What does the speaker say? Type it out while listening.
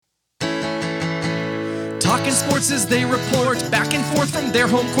Talking sports as they report, back and forth from their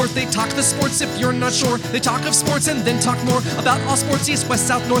home court. They talk the sports if you're not sure. They talk of sports and then talk more about all sports, east, west,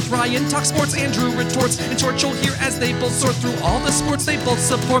 south, north. Ryan talks sports, Andrew retorts. In short, you'll hear as they both sort through all the sports they both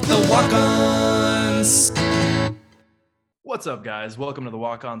support. The Walk-Ons. What's up, guys? Welcome to the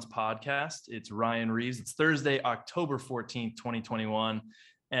Walk-Ons podcast. It's Ryan Reeves. It's Thursday, October 14th, 2021.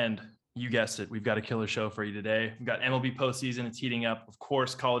 And you guessed it, we've got a killer show for you today. We've got MLB Postseason. It's heating up. Of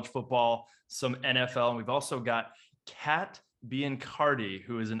course, college football, some NFL. And we've also got Katerina Biancardi,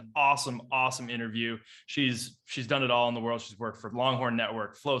 who is an awesome interview. She's done it all in the world. She's worked for Longhorn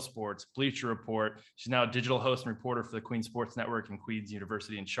Network, Flow Sports, Bleacher Report. She's now a digital host and reporter for the Queen Sports Network and Queens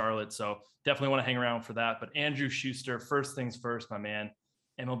University in Charlotte. So definitely want to hang around for that. But Andrew Schuster, first things first, my man.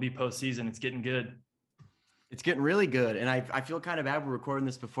 MLB Postseason, it's getting good. It's getting really good. And I feel kind of bad we're recording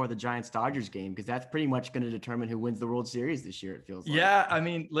this before the Giants-Dodgers game, because that's pretty much going to determine who wins the World Series this year, it feels like. Yeah, I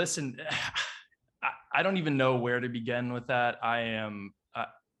mean, listen, I don't even know where to begin with that.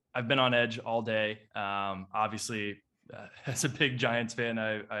 I've been on edge all day. Obviously, as a big Giants fan,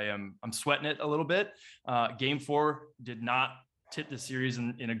 I'm sweating it a little bit. Game 4 did not tip the series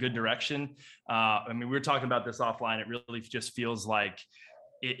in a good direction. I mean, we were talking about this offline. It really just feels like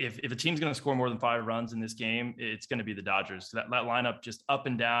if a team's going to score more than 5 runs in this game, it's going to be the Dodgers. That lineup just up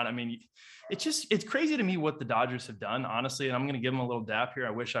and down. I mean, it's crazy to me what the Dodgers have done, honestly. And I'm going to give them a little dap here.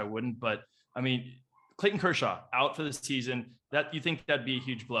 I wish I wouldn't, but I mean, Clayton Kershaw out for the season. That you think that'd be a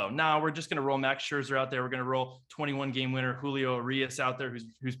huge blow? No, we're just going to roll Max Scherzer out there. We're going to roll 21 game winner Julio Urias out there,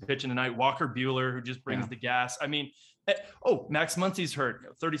 who's pitching tonight. Walker Buehler, who just brings the gas. I mean, Max Muncy's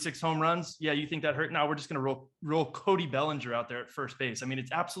hurt, 36 home runs. Yeah, you think that hurt? Now we're just going to roll Cody Bellinger out there at first base. I mean,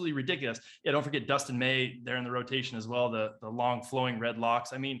 it's absolutely ridiculous. Yeah, don't forget Dustin May there in the rotation as well. The long flowing red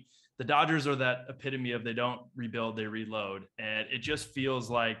locks. I mean, the Dodgers are that epitome of they don't rebuild, they reload, and it just feels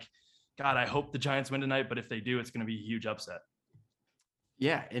like, God, I hope the Giants win tonight, but if they do, it's going to be a huge upset.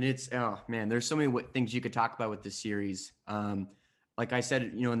 Yeah, and it's, oh man, there's so many things you could talk about with this series. Like I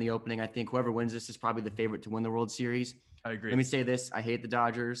said, in the opening, I think whoever wins this is probably the favorite to win the World Series. I agree. Let me say this. I hate the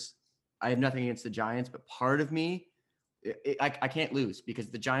Dodgers. I have nothing against the Giants, but part of me, I can't lose because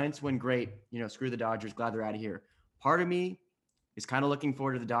the Giants win great. Screw the Dodgers. Glad they're out of here. Part of me is kind of looking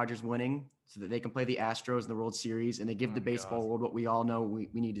forward to the Dodgers winning so that they can play the Astros in the World Series and they give the baseball world what we all know we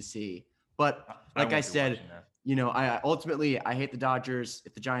need to see. But like I said, I hate the Dodgers.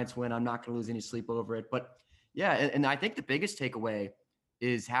 If the Giants win, I'm not going to lose any sleep over it. But yeah, and I think the biggest takeaway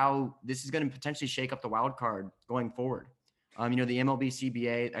is how this is going to potentially shake up the wild card going forward. The MLB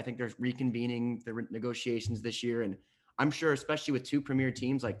CBA, I think they're reconvening the negotiations this year. And I'm sure, especially with two premier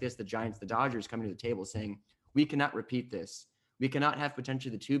teams like this, the Giants, the Dodgers coming to the table saying, we cannot repeat this. We cannot have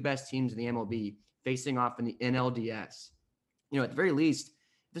potentially the two best teams in the MLB facing off in the NLDS. At the very least,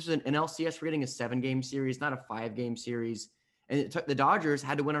 this is an LCS. We're getting a 7-game series, not a 5-game series. And the Dodgers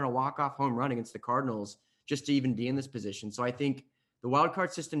had to win on a walk-off home run against the Cardinals just to even be in this position. So I think the wild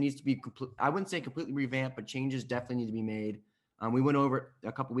card system needs to be I wouldn't say completely revamped, but changes definitely need to be made. We went over it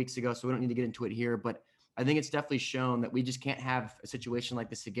a couple weeks ago, so we don't need to get into it here. But I think it's definitely shown that we just can't have a situation like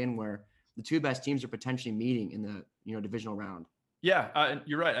this again where the two best teams are potentially meeting in the divisional round. Yeah,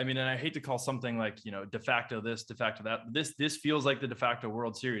 you're right. I mean, and I hate to call something like, de facto this, de facto that. This feels like the de facto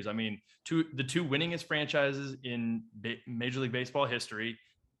World Series. I mean, the two winningest franchises in Major League Baseball history,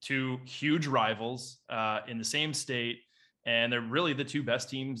 two huge rivals in the same state, and they're really the two best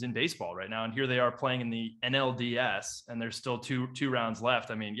teams in baseball right now. And here they are playing in the NLDS, and there's still two rounds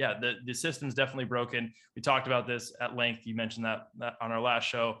left. I mean, yeah, the system's definitely broken. We talked about this at length. You mentioned that on our last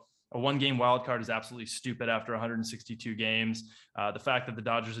show. A 1-game wild card is absolutely stupid after 162 games. The fact that the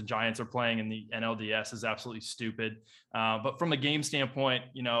Dodgers and Giants are playing in the NLDS is absolutely stupid. But from a game standpoint,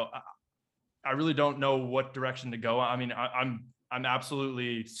 I really don't know what direction to go. I mean, I'm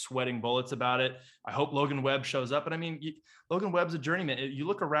absolutely sweating bullets about it. I hope Logan Webb shows up. But I mean, Logan Webb's a journeyman. You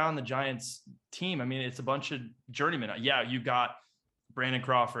look around the Giants team. I mean, it's a bunch of journeymen. Yeah, you got Brandon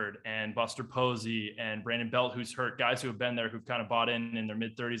Crawford and Buster Posey and Brandon Belt, who's hurt, guys who have been there, who've kind of bought in their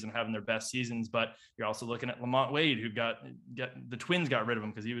mid-30s and having their best seasons. But you're also looking at Lamont Wade, who got the Twins got rid of him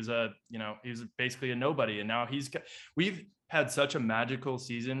because he was basically a nobody. And now we've had such a magical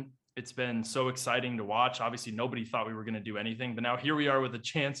season. It's been so exciting to watch. Obviously, nobody thought we were going to do anything, but now here we are with a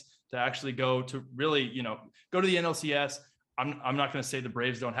chance to actually go to really, go to the NLCS. I'm not going to say the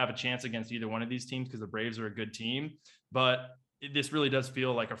Braves don't have a chance against either one of these teams because the Braves are a good team, but this really does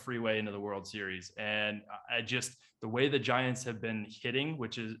feel like a freeway into the World Series. And the way the Giants have been hitting,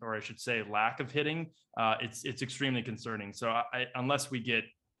 or I should say lack of hitting, it's extremely concerning. So unless we get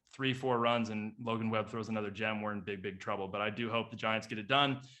 3-4 runs and Logan Webb throws another gem, we're in big trouble. But I do hope the Giants get it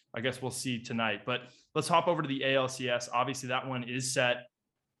done. I guess we'll see tonight. But let's hop over to the ALCS. Obviously, that one is set.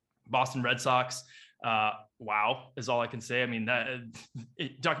 Boston Red Sox. Wow is all I can say. I mean,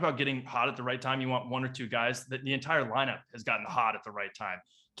 talk about getting hot at the right time. You want one or two guys. The entire lineup has gotten hot at the right time.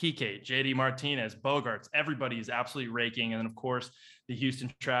 Kike, JD Martinez, Bogarts, everybody is absolutely raking. And then, of course, the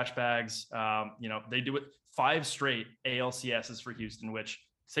Houston trash bags, they do it 5 straight ALCSs for Houston, which,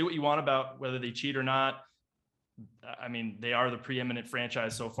 say what you want about whether they cheat or not. I mean, they are the preeminent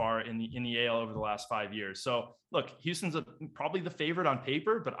franchise so far in the AL over the last 5 years. So look, Houston's probably the favorite on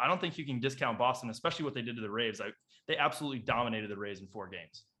paper, but I don't think you can discount Boston, especially what they did to the Rays. They absolutely dominated the Rays in 4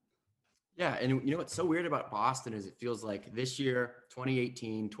 games. Yeah. And you know, what's so weird about Boston is it feels like this year,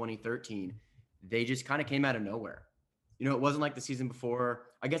 2018, 2013, they just kind of came out of nowhere. You know, it wasn't like the season before.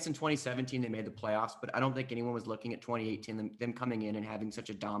 I guess in 2017, they made the playoffs, but I don't think anyone was looking at 2018, them coming in and having such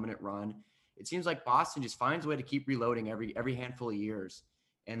a dominant run. It seems like Boston just finds a way to keep reloading every handful of years.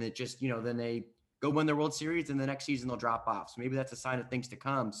 And it just, then they go win their World Series and the next season they'll drop off. So maybe that's a sign of things to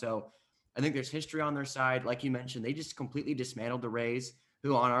come. So I think there's history on their side. Like you mentioned, they just completely dismantled the Rays,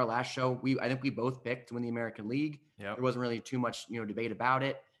 who on our last show, I think we both picked to win the American League. Yep. There wasn't really too much, debate about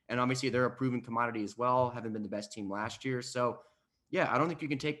it. And obviously they're a proven commodity as well, having been the best team last year. So yeah, I don't think you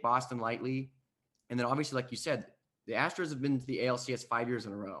can take Boston lightly. And then obviously, like you said, the Astros have been to the ALCS 5 years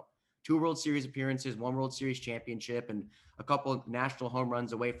in a row. 2 World Series appearances, 1 World Series championship, and a couple of national home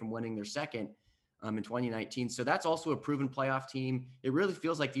runs away from winning their second in 2019. So that's also a proven playoff team. It really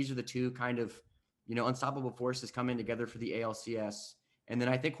feels like these are the 2 kind of, unstoppable forces coming together for the ALCS. And then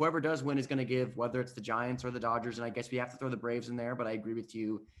I think whoever does win is going to give, whether it's the Giants or the Dodgers, and I guess we have to throw the Braves in there, but I agree with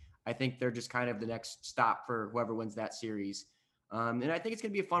you. I think they're just kind of the next stop for whoever wins that series. And I think it's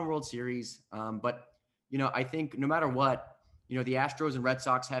going to be a fun World Series. But, I think no matter what, the Astros and Red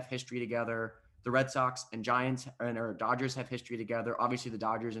Sox have history together. The Red Sox and Giants or Dodgers have history together. Obviously, the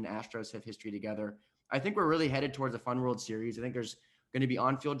Dodgers and Astros have history together. I think we're really headed towards a fun World Series. I think there's going to be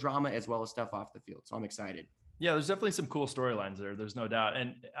on-field drama as well as stuff off the field. So I'm excited. Yeah, there's definitely some cool storylines there. There's no doubt.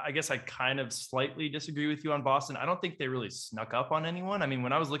 And I guess I kind of slightly disagree with you on Boston. I don't think they really snuck up on anyone. I mean,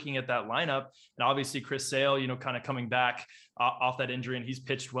 when I was looking at that lineup, and obviously Chris Sale, kind of coming back off that injury, and he's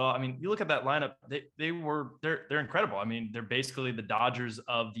pitched well. I mean, you look at that lineup, they're incredible. I mean, they're basically the Dodgers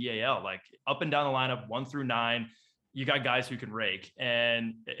of the AL, like up and down the lineup, 1 through 9. You got guys who can rake.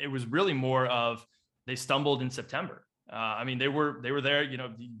 And it was really more of they stumbled in September. I mean, they were there, you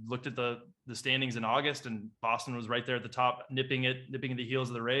looked at the standings in August, and Boston was right there at the top, nipping at the heels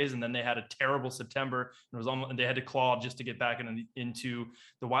of the Rays. And then they had a terrible September, and they had to claw just to get back into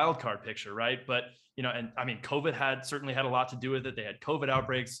the wild card picture. Right. But, and I mean, COVID certainly had a lot to do with it. They had COVID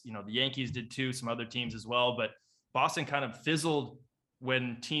outbreaks, the Yankees did too, some other teams as well, but Boston kind of fizzled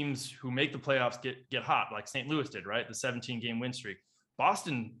when teams who make the playoffs get hot, like St. Louis did, right? The 17-game win streak.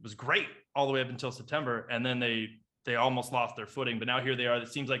 Boston was great all the way up until September. And then they almost lost their footing, but now here they are. It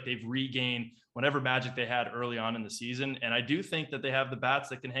seems like they've regained whatever magic they had early on in the season. And I do think that they have the bats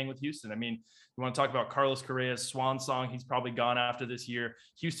that can hang with Houston. I mean, you want to talk about Carlos Correa's swan song. He's probably gone after this year.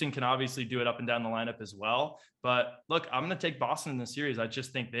 Houston can obviously do it up and down the lineup as well. But look, I'm going to take Boston in the series. I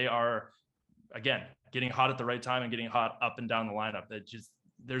just think they are, again, getting hot at the right time and getting hot up and down the lineup.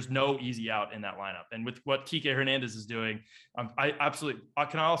 There's no easy out in that lineup. And with what Kike Hernandez is doing, I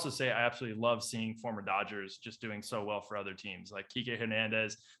also say I absolutely love seeing former Dodgers just doing so well for other teams. Like Kike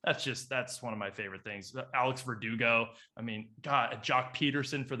Hernandez, that's one of my favorite things. Alex Verdugo, I mean, God, Jock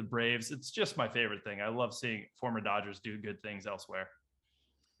Peterson for the Braves. It's just my favorite thing. I love seeing former Dodgers do good things elsewhere.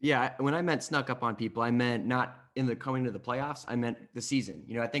 Yeah, when I meant snuck up on people, I meant not in the coming to the playoffs. I meant the season.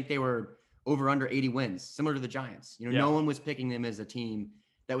 I think they were over under 80 wins, similar to the Giants. No one was picking them as a team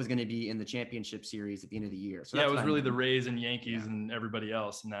that was going to be in the championship series at the end of the year. So yeah, it was really the Rays and Yankees and everybody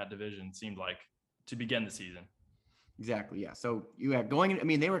else in that division seemed like to begin the season. Exactly. Yeah. So you have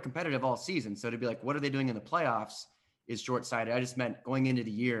they were competitive all season. So to be like, what are they doing in the playoffs is short-sighted. I just meant going into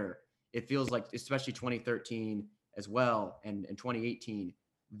the year, it feels like, especially 2013 as well. And 2018,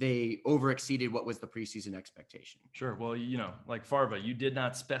 they overexceeded what was the preseason expectation. Sure. Well, like Farva, you did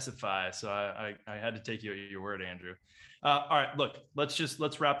not specify. So I had to take you at your word, Andrew. All right, look,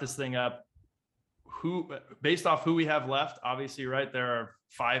 let's wrap this thing up. Based off who we have left, obviously, right, there are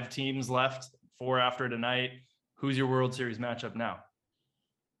 5 teams left, 4 after tonight. Who's your World Series matchup now?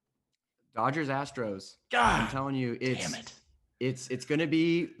 Dodgers Astros. God, I'm telling you, it's going to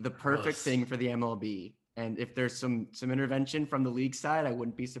be the perfect thing for the MLB. And if there's some intervention from the league side, I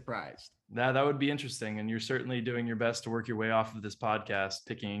wouldn't be surprised. That would be interesting. And you're certainly doing your best to work your way off of this podcast,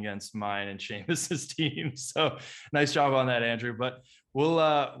 picking against mine and Seamus's team. So nice job on that, Andrew. But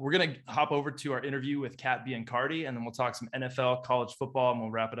we're going to hop over to our interview with Kat Biancardi, and then we'll talk some NFL, college football, and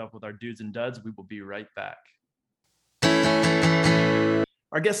we'll wrap it up with our dudes and duds. We will be right back.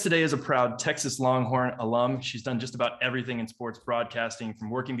 Our guest today is a proud Texas Longhorn alum. She's done just about everything in sports broadcasting, from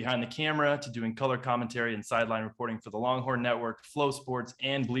working behind the camera to doing color commentary and sideline reporting for the Longhorn Network, Flow Sports,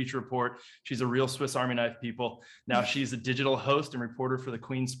 and Bleacher Report. She's a real Swiss Army knife, people. Now she's a digital host and reporter for the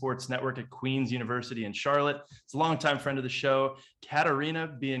Queens Sports Network at Queens University in Charlotte. It's a longtime friend of the show, Katerina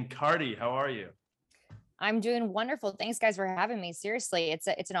Biancardi. How are you? I'm doing wonderful. Thanks, guys, for having me. Seriously, it's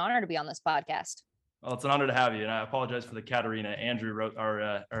an honor to be on this podcast. Well, it's an honor to have you. And I apologize for the Katerina. Andrew wrote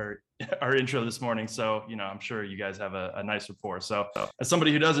our intro this morning. So, I'm sure you guys have a nice rapport. So as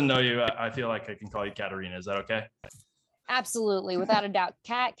somebody who doesn't know you, I feel like I can call you Katerina. Is that okay? Absolutely. Without a doubt.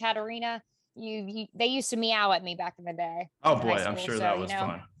 Katerina, they used to meow at me back in the day. Oh boy, I'm sure that was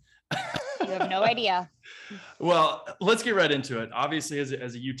fun. You have no idea. Well, let's get right into it. Obviously, as a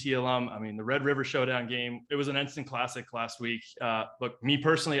UT alum, I mean, the Red River Showdown game, it was an instant classic last week. Look, me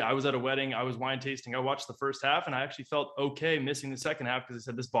personally, I was at a wedding. I was wine tasting. I watched the first half, and I actually felt okay missing the second half because I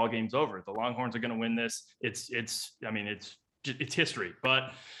said, this ball game's over. The Longhorns are going to win this. It's history. But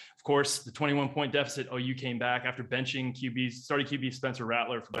of course, the 21-point deficit, OU came back after benching starting QB Spencer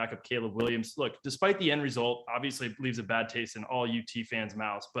Rattler for backup Caleb Williams. Look, despite the end result, obviously it leaves a bad taste in all UT fans'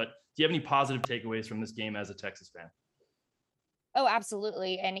 mouths. But do you have any positive takeaways from this game as a Texas fan? Oh,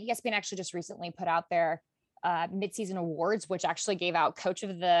 absolutely. And ESPN actually just recently put out their midseason awards, which actually gave out coach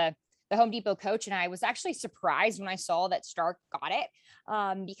of the Home Depot coach. And I was actually surprised when I saw that Stark got it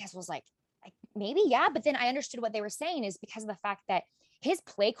because I was like, maybe, yeah. But then I understood what they were saying is because of the fact that his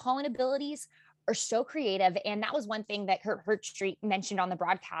play calling abilities are so creative. And that was one thing that Hurt Street mentioned on the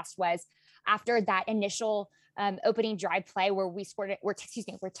broadcast was after that initial opening drive play where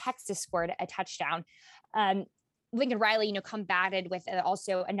Texas scored a touchdown. Lincoln Riley, combated with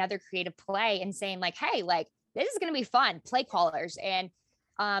also another creative play and saying like, hey, like this is going to be fun, play callers. And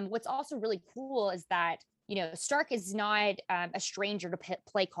what's also really cool is that, Stark is not a stranger to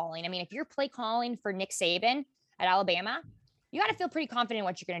play calling. I mean, if you're play calling for Nick Saban at Alabama, you got to feel pretty confident in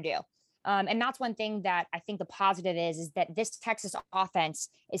what you're going to do. And that's one thing that I think the positive is that this Texas offense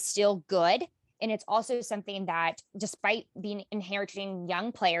is still good. And it's also something that despite inheriting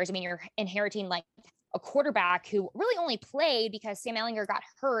young players, I mean, you're inheriting like a quarterback who really only played because Sam Ehlinger got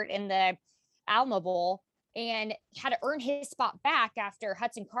hurt in the Alamo Bowl and had to earn his spot back after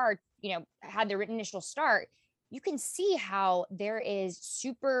Hudson Card, had their initial start. You can see how there is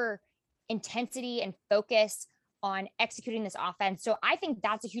super intensity and focus on executing this offense. So I think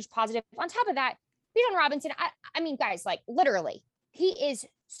that's a huge positive. On top of that, Bijan Robinson, I mean, guys, like literally, he is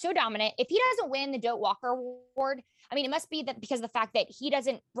so dominant. If he doesn't win the Doak Walker Award, I mean, it must be that because of the fact that he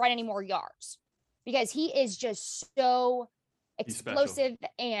doesn't run any more yards because he is just so explosive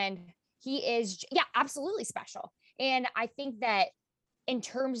and he is, absolutely special. And I think that in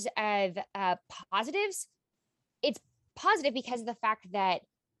terms of positives, it's positive because of the fact that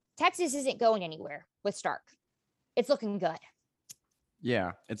Texas isn't going anywhere with Stark. It's looking good.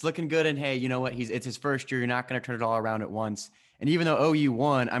 Yeah, it's looking good. And hey, you know what? It's his first year. You're not going to turn it all around at once. And even though OU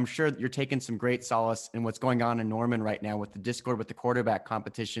won, I'm sure you're taking some great solace in what's going on in Norman right now with the discord with the quarterback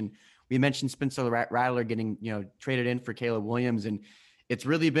competition. We mentioned Spencer Rattler getting, traded in for Caleb Williams. And it's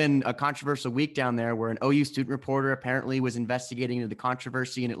really been a controversial week down there where an OU student reporter apparently was investigating into the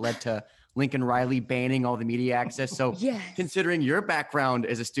controversy and it led to Lincoln Riley banning all the media access. So yes. Considering your background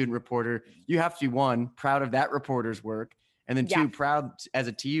as a student reporter, you have to be one, proud of that reporter's work. And then two, proud as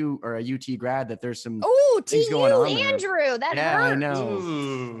a TU or a UT grad that there's some things going on there. Andrew, that hurt. I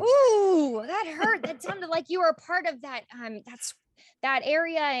know. Ooh, that hurt. That sounded like you were a part of that. That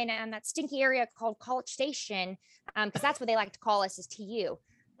area and that stinky area called College Station, because that's what they like to call us is TU.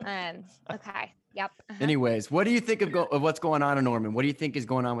 Okay. Yep. Anyways, what do you think of what's going on in Norman? What do you think is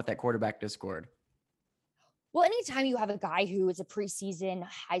going on with that quarterback discord? Well, anytime you have a guy who is a preseason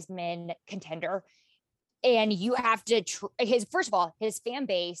Heisman contender and you have to, first of all, his fan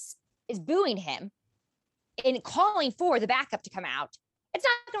base is booing him and calling for the backup to come out. It's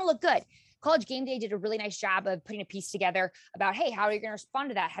not going to look good. College Game Day did a really nice job of putting a piece together about, hey, how are you going to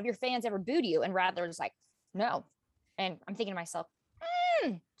respond to that? Have your fans ever booed you? And Rattler's like, no. And I'm thinking to myself,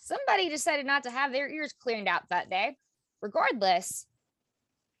 somebody decided not to have their ears cleaned out that day. Regardless,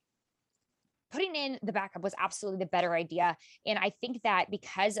 putting in the backup was absolutely the better idea. And I think that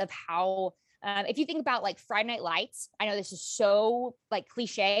because of how If you think about like Friday Night Lights, I know this is so like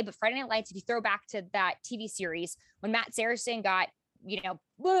cliche, but Friday Night Lights, if you throw back to that TV series when Matt Saracen got,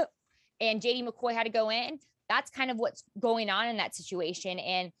 and JD McCoy had to go in, that's kind of what's going on in that situation.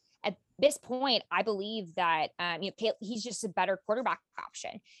 And at this point, I believe that he's just a better quarterback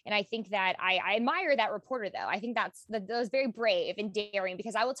option. And I think that I admire that reporter, though. I think that was very brave and daring,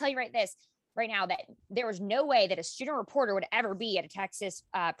 because I will tell you right now that there was no way that a student reporter would ever be at a Texas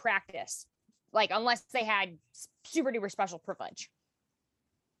practice, like unless they had super duper special privilege.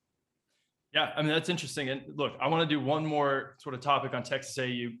 Yeah, I mean, that's interesting. And look, I want to do one more sort of topic on Texas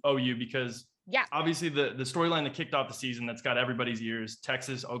OU, because obviously the storyline that kicked off the season that's got everybody's ears,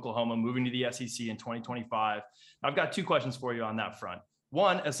 Texas, Oklahoma moving to the SEC in 2025. I've got two questions for you on that front.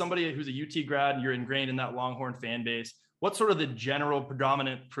 One, as somebody who's a UT grad and you're ingrained in that Longhorn fan base, what's sort of the general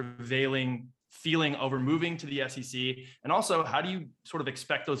predominant prevailing feeling over moving to the SEC? And also, how do you sort of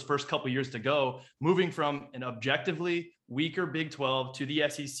expect those first couple of years to go, moving from an objectively weaker Big 12 to the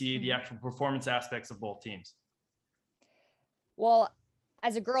SEC, the actual performance aspects of both teams? Well,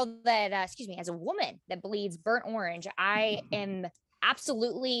 as a girl that, as a woman that bleeds burnt orange, I am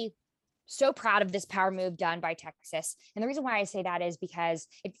absolutely so proud of this power move done by Texas. And the reason why I say that is because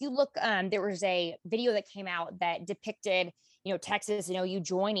if you look, there was a video that came out that depicted, Texas and OU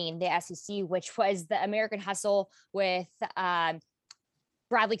joining the SEC, which was the American Hustle with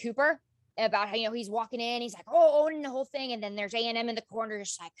Bradley Cooper, about how, he's walking in, he's like, owning the whole thing. And then there's A&M in the corner,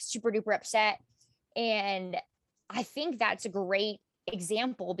 just like super duper upset. And I think that's a great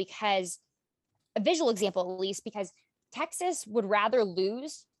example, because a visual example, at least, because Texas would rather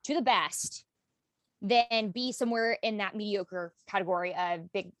lose to the best than be somewhere in that mediocre category of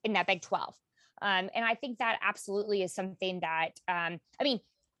in that Big 12. And I think that absolutely is something that, I think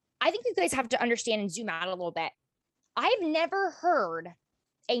you guys have to understand and zoom out a little bit. I've never heard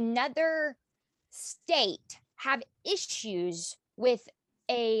another state have issues with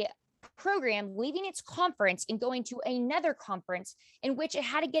a program leaving its conference and going to another conference in which it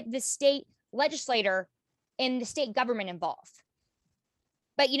had to get the state legislator and the state government involved.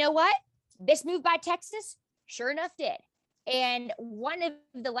 But you know what? This move by Texas sure enough did. And one of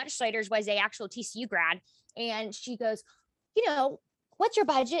the legislators was a actual TCU grad. And she goes, what's your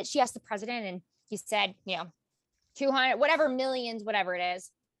budget? She asked the president, and he said, 200, whatever millions, whatever it is.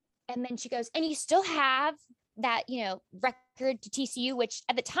 And then she goes, and you still have that, record to TCU, which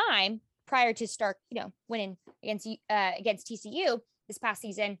at the time, prior to Stark, winning against TCU this past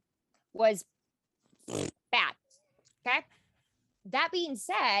season, was bad. Okay. That being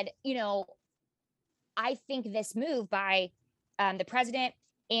said, I think this move by the president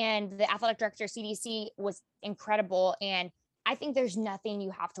and the athletic director of CDC was incredible. And I think there's nothing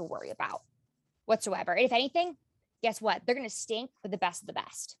you have to worry about whatsoever. And if anything, guess what? They're going to stink with the best of the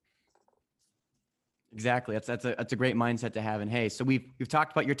best. Exactly. That's a great mindset to have. And hey, so we've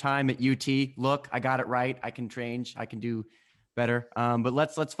talked about your time at UT. Look, I got it right. I can change. I can do better. But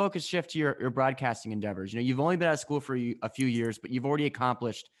let's shift to your broadcasting endeavors. You've only been at school for a few years, but you've already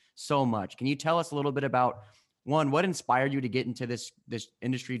accomplished so much. Can you tell us a little bit about, one, what inspired you to get into this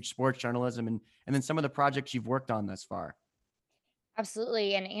industry, sports journalism, and then some of the projects you've worked on thus far?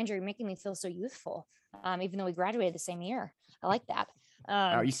 Absolutely. And Andrew, you're making me feel so youthful, even though we graduated the same year. I like that.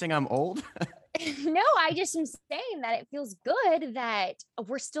 Are you saying I'm old? No, I just am saying that it feels good that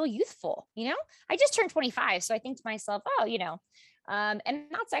we're still youthful. I just turned 25. So I think to myself, and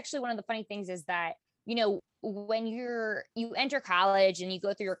that's actually one of the funny things is that, when you enter college and you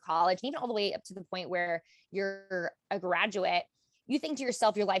go through your college, even all the way up to the point where you're a graduate, you think to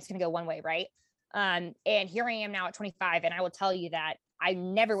yourself, your life's going to go one way. Right. And here I am now at 25. And I will tell you that I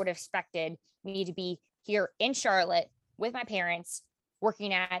never would have expected me to be here in Charlotte with my parents,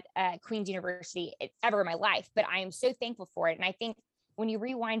 working at Queen's University ever in my life, but I am so thankful for it. And I think when you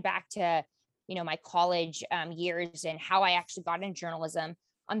rewind back to, my college years and how I actually got into journalism,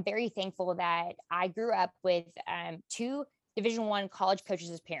 I'm very thankful that I grew up with two Division I college coaches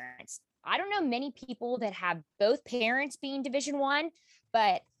as parents. I don't know many people that have both parents being Division I,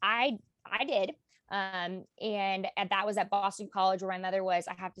 but I did. And that was at Boston College, where my mother was.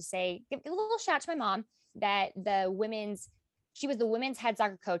 I have to say, give a little shout out to my mom that she was the women's head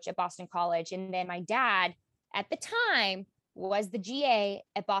soccer coach at Boston College. And then my dad at the time was the GA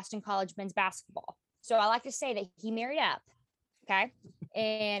at Boston College men's basketball. So I like to say that he married up. Okay.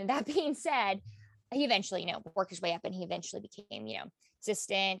 And that being said, he eventually, worked his way up, and he eventually became,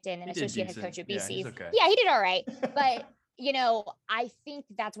 assistant and then associate head coach at BC. Yeah, he did all right. But, I think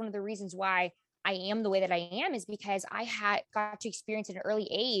that's one of the reasons why I am the way that I am, is because I got to experience at an early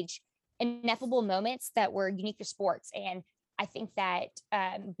age ineffable moments that were unique to sports. And I think that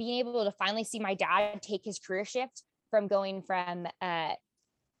being able to finally see my dad take his career shift from going from,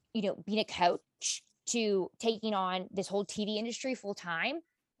 being a coach to taking on this whole TV industry full time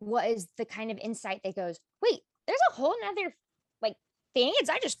was the kind of insight that goes, wait, there's a whole nother like thing. It's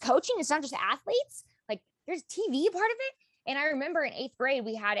not just coaching. It's not just athletes. Like there's TV part of it. And I remember in 8th grade,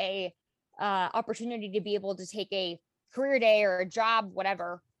 we had a opportunity to be able to take a career day or a job,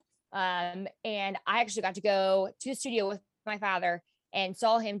 whatever. And I actually got to go to the studio with my father and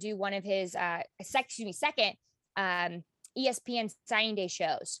saw him do one of his second ESPN signing day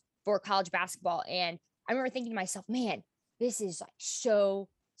shows for college basketball. And I remember thinking to myself, man, this is like so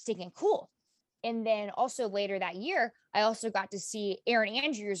stinking cool. And then also later that year, I also got to see Aaron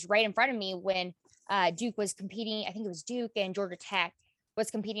Andrews right in front of me when Duke was competing. I think it was Duke and Georgia Tech was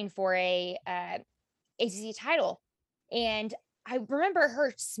competing for a ACC title. And I remember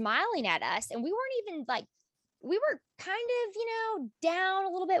her smiling at us, and we weren't even like, we were kind of, down a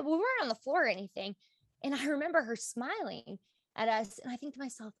little bit. We weren't on the floor or anything. And I remember her smiling at us. And I think to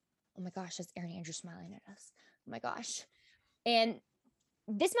myself, oh my gosh, that's Aaron Andrews smiling at us. Oh my gosh. And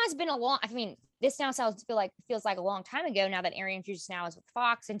this must have been this now feels like a long time ago now that Aaron Andrews now is with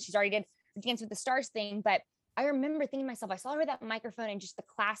Fox and she's already did Dance with the Stars thing. But I remember thinking to myself, I saw her with that microphone and just the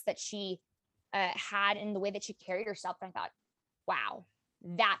class that she had and the way that she carried herself. And I thought, wow,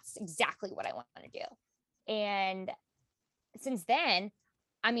 that's exactly what I want to do. And since then,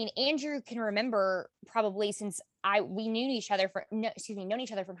 Andrew can remember probably since we knew each other known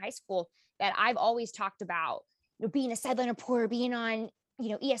each other from high school, that I've always talked about, being a sideline reporter, being on,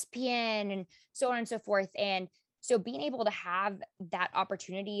 ESPN and so on and so forth. And so being able to have that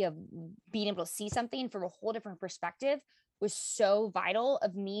opportunity of being able to see something from a whole different perspective was so vital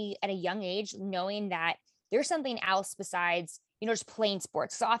of me at a young age, knowing that there's something else besides, just playing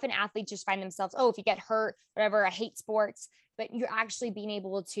sports. So often athletes just find themselves, if you get hurt, whatever, I hate sports, but you're actually being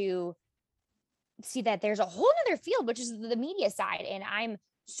able to see that there's a whole other field, which is the media side. And I'm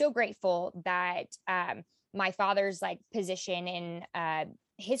so grateful that my father's position in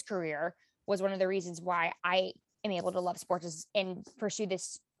his career was one of the reasons why I am able to love sports and pursue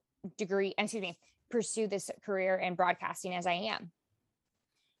this career in broadcasting as I am.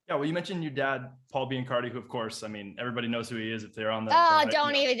 Yeah, well, you mentioned your dad, Paul Biancardi, who, of course, everybody knows who he is if they're on the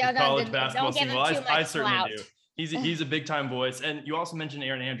college basketball scene. Well, I certainly do. He's a big time voice. And you also mentioned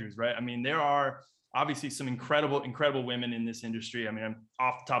Aaron Andrews, right? There are obviously some incredible women in this industry. I'm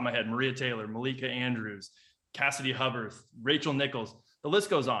off the top of my head, Maria Taylor, Malika Andrews, Cassidy Hubbard, Rachel Nichols, the list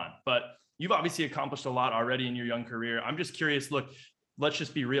goes on. But you've obviously accomplished a lot already in your young career. I'm just curious, look, let's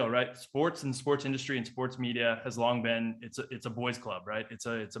just be real, right? Sports and sports industry and sports media has long been, it's a boys club, right? It's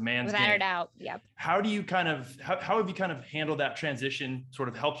a man's game. Without a doubt. Yep. How do you how have you kind of handled that transition, sort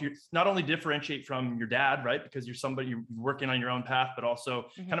of helped you not only differentiate from your dad, right? Because you're working on your own path, but also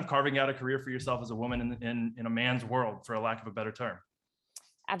kind of carving out a career for yourself as a woman in a man's world, for a lack of a better term.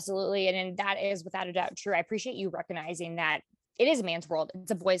 Absolutely. And that is without a doubt true. I appreciate you recognizing that it is a man's world.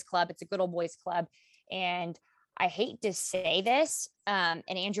 It's a boys club. It's a good old boys club. And I hate to say this, and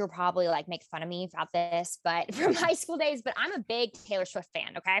Andrew will probably make fun of me about this, but from high school days, but I'm a big Taylor Swift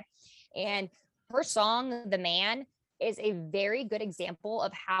fan. Okay. And her song, The Man, is a very good example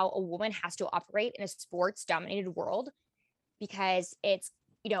of how a woman has to operate in a sports dominated world, because it's,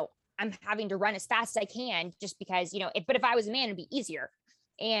 I'm having to run as fast as I can just because, but if I was a man, it'd be easier.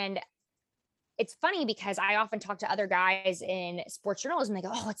 And it's funny because I often talk to other guys in sports journalism. They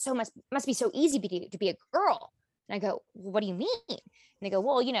go, "Oh, it's must be so easy to be a girl." And I go, well, "What do you mean?" And they go,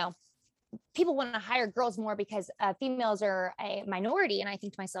 "Well, people want to hire girls more because females are a minority." And I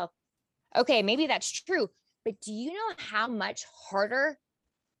think to myself, okay, maybe that's true, but do you know how much harder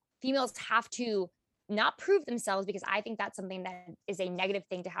females have to not prove themselves? Because I think that's something that is a negative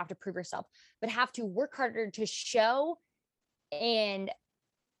thing, to have to prove yourself, but have to work harder to show and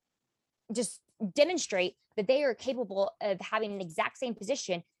just demonstrate that they are capable of having an exact same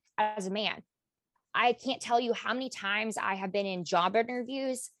position as a man. I can't tell you how many times I have been in job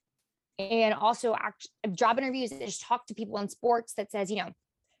interviews, and also job interviews that just talk to people in sports that says, we're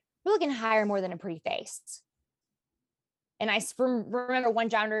looking to hire more than a pretty face. And I remember one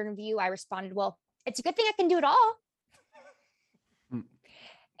job interview, I responded, "Well, it's a good thing I can do it all."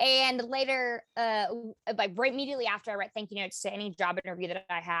 And later, right immediately after, I write thank you notes to any job interview that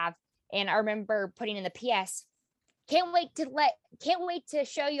I have. And I remember putting in the PS, can't wait to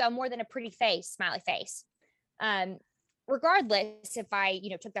show you I'm more than a pretty face, smiley face. Regardless if I,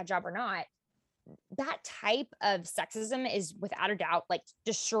 took that job or not, that type of sexism is without a doubt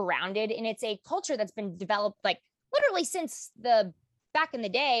just surrounded. And it's a culture that's been developed literally since the back in the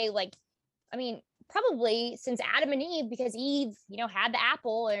day. probably since Adam and Eve, because Eve, had the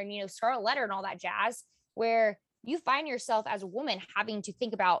apple and, scarlet letter and all that jazz, where you find yourself as a woman having to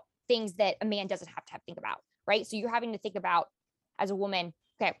think about things that a man doesn't have to think about, right? So you're having to think about as a woman,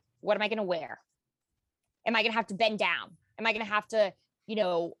 okay, what am I going to wear? Am I going to have to bend down? Am I going to have to,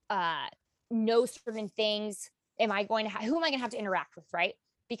 know certain things? Who am I going to have to interact with, right?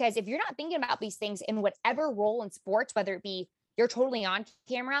 Because if you're not thinking about these things in whatever role in sports, whether it be you're totally on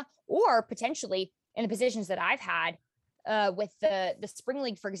camera or potentially in the positions that I've had with the spring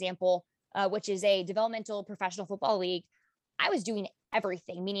league, for example, which is a developmental professional football league, I was doing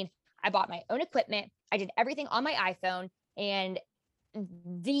everything, meaning I bought my own equipment. I did everything on my iPhone, and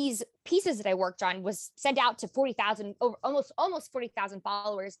these pieces that I worked on was sent out to 40,000, over almost 40,000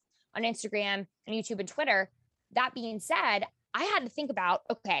 followers on Instagram and YouTube and Twitter. That being said, I had to think about,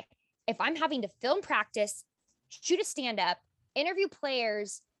 okay, if I'm having to film practice, shoot a stand-up, interview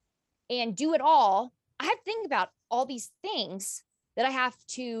players, and do it all, I have to think about all these things that I have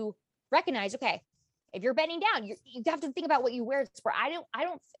to recognize. Okay, if you're bending down, you have to think about what you wear for. I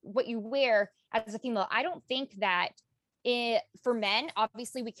don't what you wear as a female. I don't think that for men,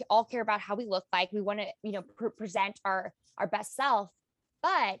 obviously we all care about how we look like. We want to, present our best self.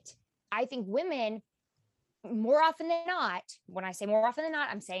 But I think women, more often than not, when I say more often than not,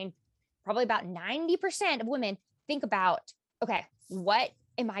 I'm saying probably about 90% of women think about, okay, what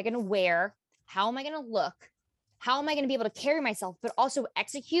am I going to wear? How am I going to look? How am I going to be able to carry myself, but also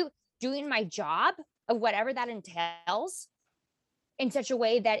execute doing my job of whatever that entails in such a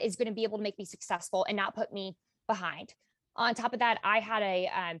way that is going to be able to make me successful and not put me behind. On top of that, I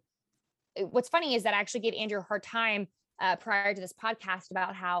had what's funny is that I actually gave Andrew a hard time prior to this podcast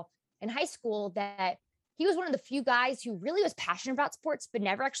about how in high school that he was one of the few guys who really was passionate about sports, but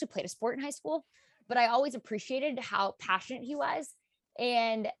never actually played a sport in high school. But I always appreciated how passionate he was.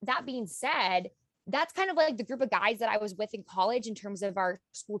 And that being said, that's kind of like the group of guys that I was with in college in terms of our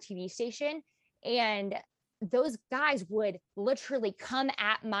school TV station. And those guys would literally come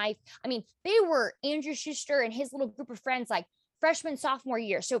at they were Andrew Schuster and his little group of friends, like freshman, sophomore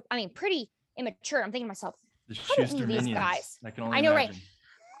year. So, pretty immature. I'm thinking to myself, The how do Schuster any of these minions. guys? I can only I know, imagine. right?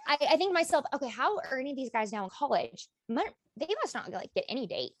 I think to myself, okay, how are any of these guys now in college? They must not get any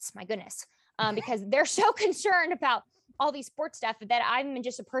dates. My goodness. Because they're so concerned about all these sports stuff that I'm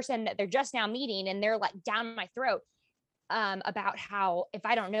just a person that they're just now meeting, and they're like down my throat about how if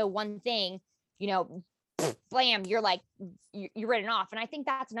I don't know one thing, blam, you're written off. And I think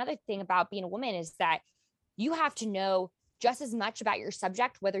that's another thing about being a woman is that you have to know just as much about your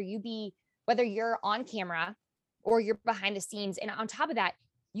subject, whether you're on camera or you're behind the scenes. And on top of that,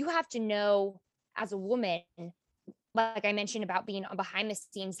 you have to know as a woman, like I mentioned about being behind the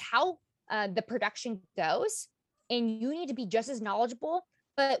scenes, how the production goes. And you need to be just as knowledgeable,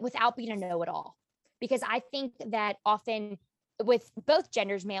 but without being a know-it-all. Because I think that often with both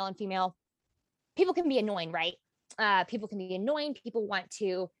genders, male and female, people can be annoying, right? People can be annoying. People want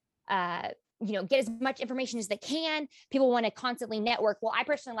to, get as much information as they can. People want to constantly network. Well, I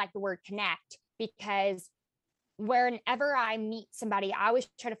personally like the word connect, because whenever I meet somebody, I always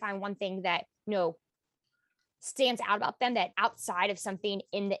try to find one thing that, stands out about them that outside of something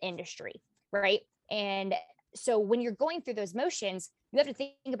in the industry, right? And so when you're going through those motions, you have to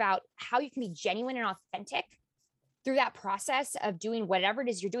think about how you can be genuine and authentic through that process of doing whatever it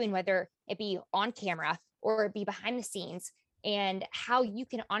is you're doing, whether it be on camera or it be behind the scenes, and how you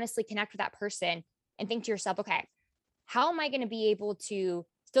can honestly connect with that person and think to yourself, okay, how am I going to be able to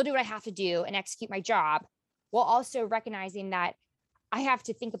still do what I have to do and execute my job while also recognizing that I have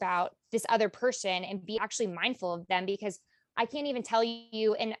to think about this other person and be actually mindful of them? Because I can't even tell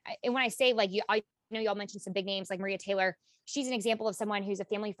you. And when I say I know y'all mentioned some big names like Maria Taylor. She's an example of someone who's a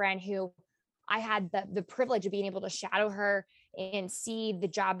family friend who I had the privilege of being able to shadow her and see the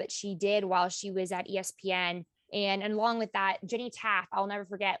job that she did while she was at ESPN. And along with that, Jenny Taft, I'll never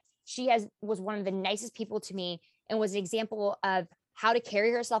forget. Was one of the nicest people to me and was an example of how to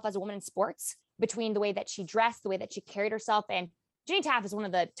carry herself as a woman in sports, between the way that she dressed, the way that she carried herself. And Jenny Taft is one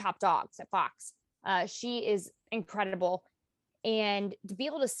of the top dogs at Fox. She is incredible. And to be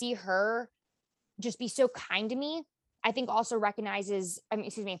able to see her just be so kind to me, I think also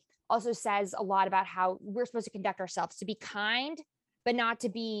also says a lot about how we're supposed to conduct ourselves, to be kind, but not to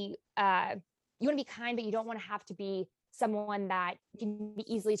be, you want to be kind, but you don't want to have to be someone that can be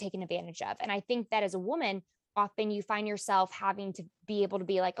easily taken advantage of. And I think that as a woman, often you find yourself having to be able to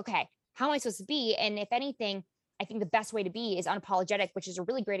be like, okay, how am I supposed to be? And if anything, I think the best way to be is unapologetic, which is a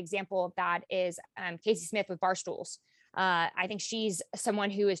really great example of that is Casey Smith with Barstools. I think she's someone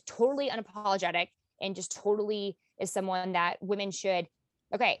who is totally unapologetic and just totally is someone that women should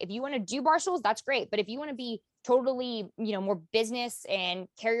Okay, if you want to do Barstools, that's great. But if you want to be totally, more business and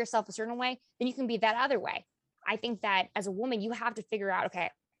carry yourself a certain way, then you can be that other way. I think that as a woman, you have to figure out, okay,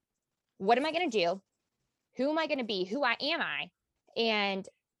 what am I going to do? Who am I going to be? Who am I? And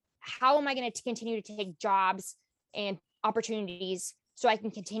how am I going to continue to take jobs and opportunities so I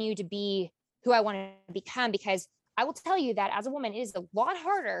can continue to be who I want to become? Because I will tell you that as a woman, it is a lot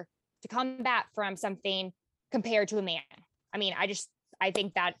harder to come back from something compared to a man. I mean, I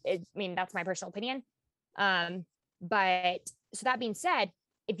think that that's my personal opinion. But so that being said,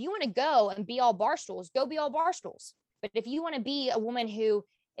 if you want to go and be all Barstools, go be all Barstools. But if you want to be a woman who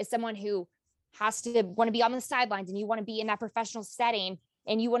is someone who has to want to be on the sidelines and you want to be in that professional setting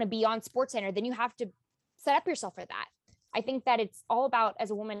and you want to be on SportsCenter, then you have to set up yourself for that. I think that it's all about,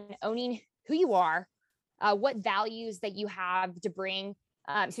 as a woman, owning who you are, what values that you have to bring,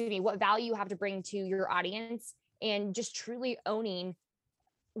 what value you have to bring to your audience, and just truly owning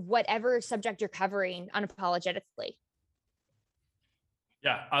whatever subject you're covering unapologetically.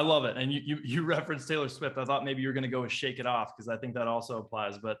 Yeah, I love it. And you referenced Taylor Swift. I thought maybe you were going to go with Shake It Off, because I think that also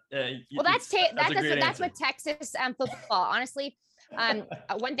applies. But well, that's with Texas football. Honestly,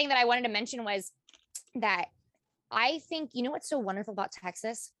 one thing that I wanted to mention was that I think, what's so wonderful about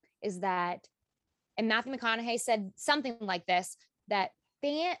Texas is that, and Matthew McConaughey said something like this, that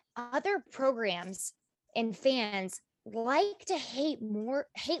other programs and fans like to hate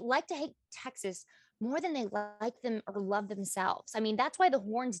Texas more than they like them or love themselves. I mean, that's why the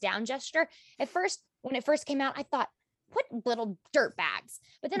horns down gesture, at first, when it first came out, I thought, what little dirt bags?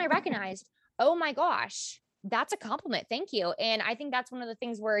 But then I recognized, oh my gosh, that's a compliment. Thank you. And I think that's one of the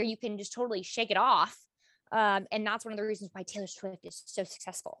things where you can just totally shake it off. And that's one of the reasons why Taylor Swift is so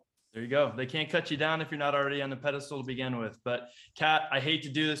successful. There you go. They can't cut you down if you're not already on the pedestal to begin with. But Kat, I hate to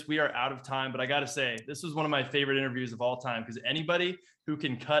do this. We are out of time, but I got to say, this was one of my favorite interviews of all time, because anybody who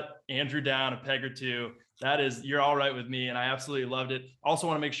can cut Andrew down a peg or two, you're all right with me. And I absolutely loved it. Also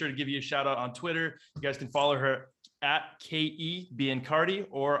want to make sure to give you a shout out on Twitter. You guys can follow her at Katerina Biancardi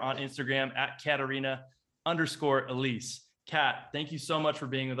or on Instagram at Katerina_Elise. Kat, thank you so much for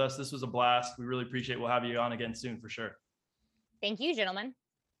being with us. This was a blast. We really appreciate it. We'll have you on again soon for sure. Thank you, gentlemen.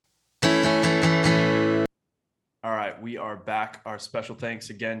 All right, we are back. Our special thanks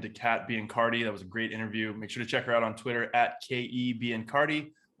again to Kat Biancardi. That was a great interview. Make sure to check her out on Twitter at KE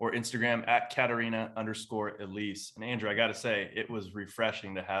or Instagram at Katerina_Elise. And Andrew, I got to say, it was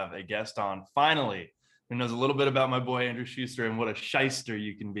refreshing to have a guest on finally who knows a little bit about my boy Andrew Schuster and what a shyster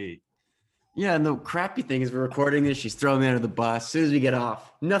you can be. Yeah, and the crappy thing is we're recording this. She's throwing me under the bus. As soon as we get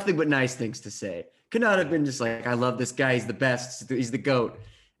off, nothing but nice things to say. Could not have been just like, I love this guy. He's the best. He's the GOAT.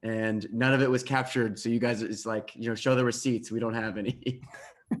 And none of it was captured. So you guys, it's like, show the receipts. We don't have any.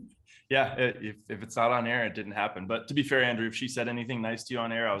 Yeah, if it's not on air, it didn't happen. But to be fair, Andrew, if she said anything nice to you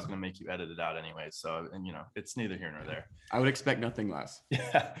on air, I was going to make you edit it out anyway. So, and it's neither here nor there. I would expect nothing less.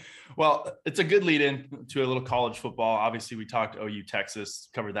 Yeah. Well, it's a good lead in to a little college football. Obviously, we talked OU Texas,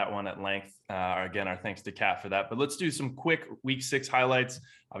 covered that one at length. Again, our thanks to Kat for that. But let's do some quick Week 6 highlights.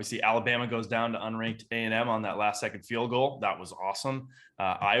 Obviously, Alabama goes down to unranked A&M on that last second field goal. That was awesome.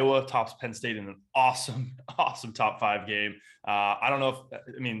 Iowa tops Penn State in an awesome top 5 game. I don't know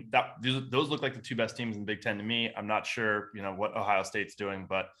those look like the two best teams in the Big Ten to me. I'm not sure, what Ohio State's doing,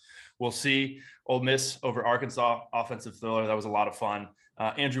 but we'll see. Ole Miss over Arkansas, offensive thriller. That was a lot of fun.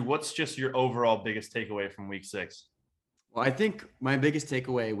 Andrew, what's just your overall biggest takeaway from Week 6? Well, I think my biggest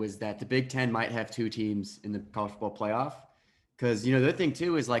takeaway was that the Big Ten might have 2 teams in the college football playoff. Because, the other thing,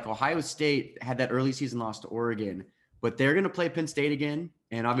 too, is like Ohio State had that early season loss to Oregon, but they're going to play Penn State again.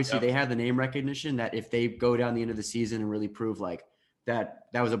 And obviously they have the name recognition that if they go down the end of the season and really prove like that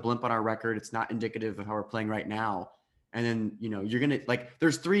was a blimp on our record, it's not indicative of how we're playing right now. And then, you're going to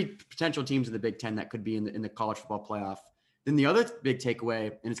there's 3 potential teams in the Big Ten that could be in the college football playoff. Then the other big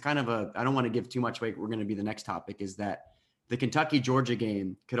takeaway, and it's kind of I don't want to give too much away, we're going to be the next topic, is that the Kentucky-Georgia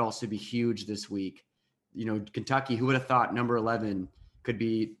game could also be huge this week. Kentucky, who would have thought number 11 could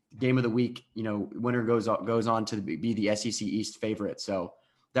be game of the week, winner goes on to be the SEC East favorite. So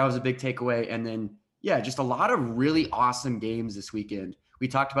that was a big takeaway. And then, just a lot of really awesome games this weekend. We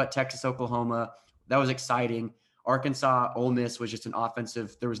talked about Texas, Oklahoma. That was exciting. Arkansas, Ole Miss was just an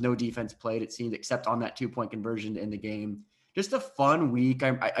offensive. There was no defense played, it seemed, except on that 2-point conversion to end the game. Just a fun week.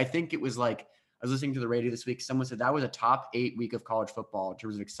 I think it was like, I was listening to the radio this week. Someone said that was a top 8 week of college football in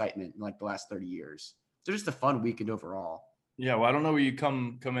terms of excitement in the last 30 years. So just a fun weekend overall. Yeah, well, I don't know where you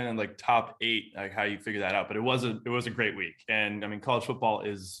come in top 8, like how you figure that out, but it was a great week. And I mean, college football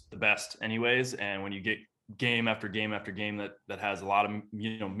is the best anyways. And when you get game after game after game that has a lot of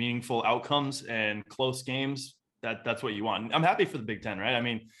meaningful outcomes and close games, that's what you want. I'm happy for the Big Ten, right? I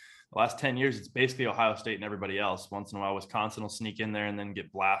mean, the last 10 years, it's basically Ohio State and everybody else. Once in a while, Wisconsin will sneak in there and then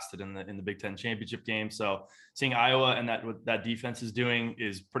get blasted in the Big Ten championship game. So seeing Iowa and what that defense is doing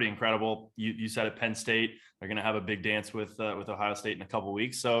is pretty incredible. You said at Penn State, they're going to have a big dance with Ohio State in a couple of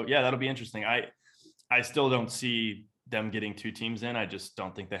weeks. So yeah, that'll be interesting. I still don't see them getting 2 teams in. I just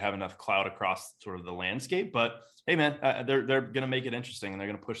don't think they have enough clout across sort of the landscape. But hey, man, they're going to make it interesting, and they're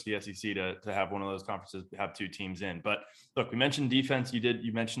going to push the SEC to have one of those conferences have 2 teams in. But look, we mentioned defense.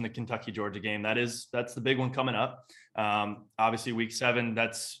 You mentioned the Kentucky-Georgia game. That's the big one coming up. Obviously, week 7.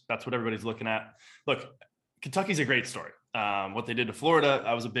 That's what everybody's looking at. Look, Kentucky's a great story. What they did to Florida,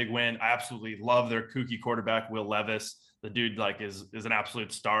 that was a big win. I absolutely love their kooky quarterback, Will Levis. The dude is an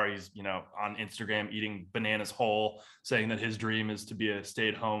absolute star. He's, on Instagram eating bananas whole, saying that his dream is to be a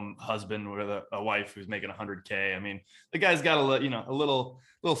stay-at-home husband with a wife who's making $100K. I mean, the guy's got a little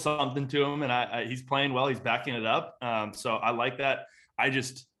something to him, and he's playing well. He's backing it up. So I like that. I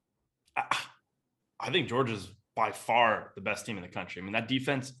think Georgia's by far the best team in the country. I mean, that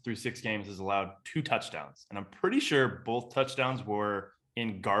defense through 6 games has allowed 2 touchdowns, and I'm pretty sure both touchdowns were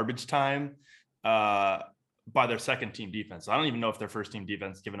in garbage time. By their second team defense. I don't even know if their first team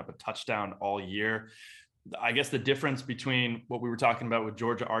defense given up a touchdown all year. I guess the difference between what we were talking about with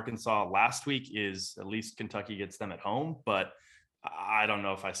Georgia, Arkansas last week is at least Kentucky gets them at home, but I don't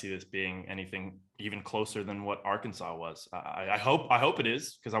know if I see this being anything even closer than what Arkansas was. I hope it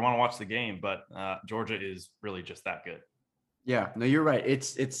is, because I want to watch the game, but Georgia is really just that good. Yeah, no, you're right.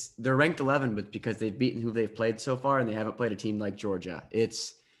 They're ranked 11, but because they've beaten who they've played so far, and they haven't played a team like Georgia.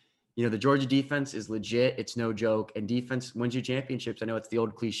 The Georgia defense is legit. It's no joke. And defense wins you championships. I know it's the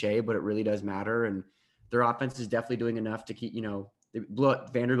old cliche, but it really does matter. And their offense is definitely doing enough to keep, they blew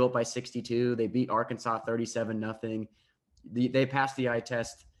up Vanderbilt by 62. They beat Arkansas 37-0. They passed the eye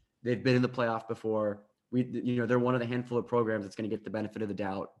test. They've been in the playoff before. They're one of the handful of programs that's going to get the benefit of the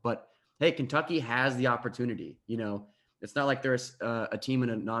doubt. But hey, Kentucky has the opportunity. It's not like there's a team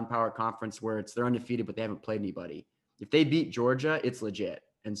in a non-power conference where they're undefeated, but they haven't played anybody. If they beat Georgia, it's legit.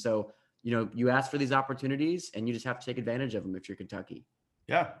 And so, you ask for these opportunities, and you just have to take advantage of them if you're Kentucky.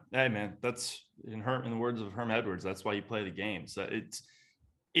 Yeah. Hey, man, that's in the words of Herm Edwards. That's why you play the game. So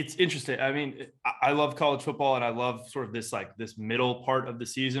it's interesting. I mean, I love college football, and I love sort of this middle part of the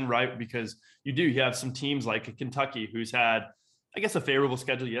season, right? Because you have some teams like Kentucky who's had, I guess, a favorable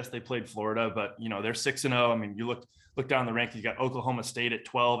schedule. Yes, they played Florida, but they're 6-0. I mean, you look down the rankings. You got Oklahoma State at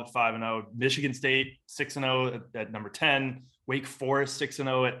 12 at 5-0, Michigan State 6-0 at number 10, Wake Forest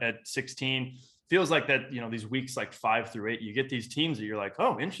 6-0 at 16. Feels like that. These weeks like 5 through 8, you get these teams that you're like,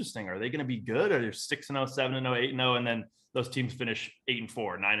 oh, interesting. Are they going to be good? Or they're 6-0, 7-0, 8-0, and then those teams finish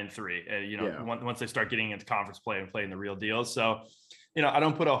 8-4, 9-3. Once they start getting into conference play and playing the real deal. So. I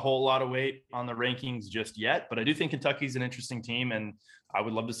don't put a whole lot of weight on the rankings just yet, but I do think Kentucky's an interesting team, and I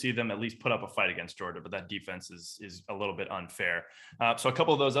would love to see them at least put up a fight against Georgia, but that defense is a little bit unfair. So a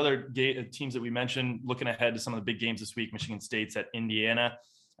couple of those other teams that we mentioned, looking ahead to some of the big games this week, Michigan State's at Indiana.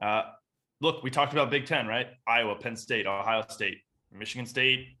 Look, we talked about Big Ten, right? Iowa, Penn State, Ohio State, Michigan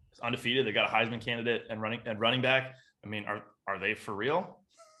State is undefeated. They got a Heisman candidate and running back. I mean, are they for real?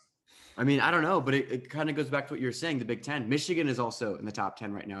 I mean, I don't know, but it kind of goes back to what you're saying. The Big Ten, Michigan is also in the top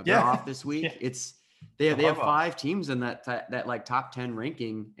 10 right now. They're off this week. Yeah. They have 5 teams in that top 10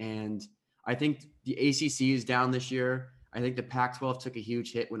 ranking, and I think the ACC is down this year. I think the Pac-12 took a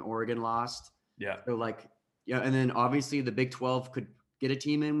huge hit when Oregon lost. Yeah. So and then obviously the Big 12 could get a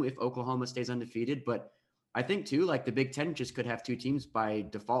team in if Oklahoma stays undefeated, but I think too, the Big 10 just could have 2 teams by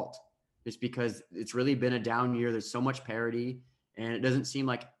default, just because it's really been a down year. There's so much parity. And it doesn't seem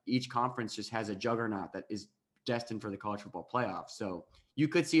like each conference just has a juggernaut that is destined for the college football playoff. So you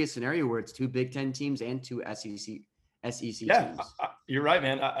could see a scenario where it's 2 Big Ten teams and 2 SEC teams. You're right,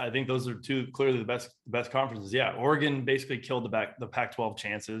 man. I think those are 2 clearly the best conferences. Yeah, Oregon basically killed the Pac-12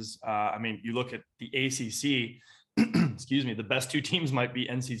 chances. I mean, you look at the ACC. Excuse me. The best 2 teams might be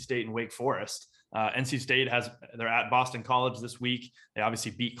NC State and Wake Forest. NC State they're at Boston College this week. They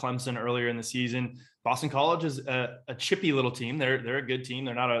obviously beat Clemson earlier in the season. Boston College is a chippy little team. They're a good team.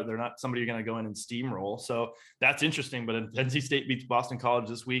 They're not somebody you're going to go in and steamroll. So that's interesting. But NC State beats Boston College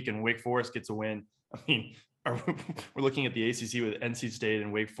this week, and Wake Forest gets a win. I mean, we're looking at the ACC with NC State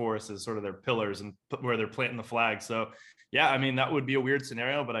and Wake Forest as sort of their pillars and where they're planting the flag. So yeah, I mean, that would be a weird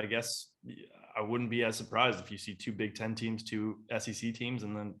scenario, but I guess I wouldn't be as surprised if you see 2 Big Ten teams, 2 SEC teams,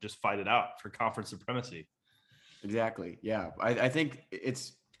 and then just fight it out for conference supremacy. Exactly. Yeah. I think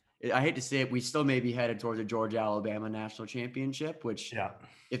I hate to say it, we still may be headed towards a Georgia-Alabama national championship, which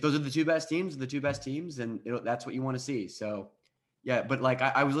if those are the 2 best teams, then that's what you want to see. So Yeah, but like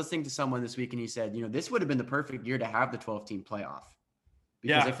I was listening to someone this week and he said, this would have been the perfect year to have the 12-team playoff.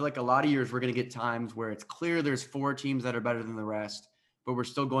 Because I feel like a lot of years we're going to get times where it's clear there's 4 teams that are better than the rest, but we're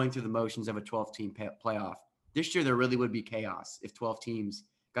still going through the motions of a 12-team playoff. This year there really would be chaos if 12 teams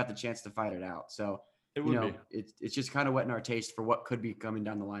got the chance to fight it out. So, it would be. It's just kind of whetting our taste for what could be coming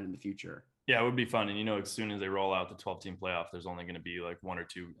down the line in the future. Yeah, it would be fun. And, as soon as they roll out the 12-team playoff, there's only going to be like 1 or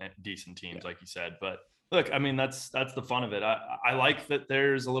 2 decent teams, like you said. But look, I mean, that's the fun of it. I like that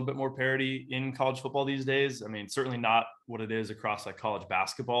there's a little bit more parity in college football these days. I mean, certainly not what it is across like college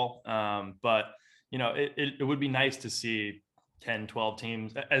basketball. But, it would be nice to see 10, 12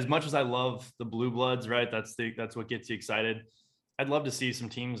 teams. As much as I love the blue bloods, right? That's what gets you excited. I'd love to see some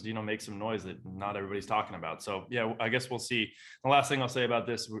teams, make some noise that not everybody's talking about. So yeah, I guess we'll see. The last thing I'll say about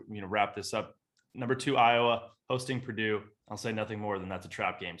this, wrap this up. Number 2, Iowa hosting Purdue. I'll say nothing more than that's a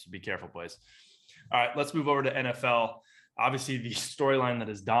trap game. So be careful, boys. All right, let's move over to NFL. Obviously, the storyline that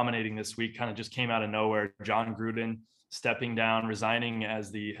is dominating this week kind of just came out of nowhere. Jon Gruden stepping down, resigning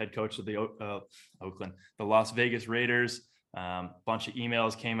as the head coach of the Las Vegas Raiders. Bunch of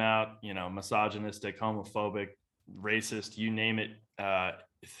emails came out, misogynistic, homophobic, racist, you name it.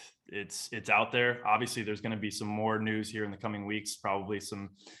 It's out there. Obviously, there's going to be some more news here in the coming weeks. Probably some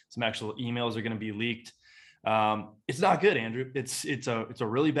actual emails are going to be leaked. It's not good, Andrew. It's a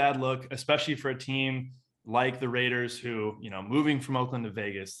really bad look, especially for a team like the Raiders, who, moving from Oakland to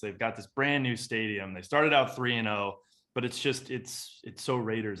Vegas, they've got this brand new stadium. They started out 3-0, but it's so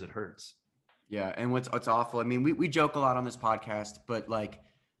Raiders, it hurts. Yeah. And what's awful. I mean, we joke a lot on this podcast, but like,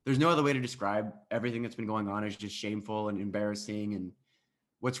 there's no other way to describe everything that's been going on. It's just shameful and embarrassing. And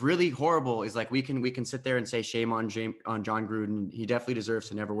what's really horrible is like, we can sit there and say shame on Jon Gruden. He definitely deserves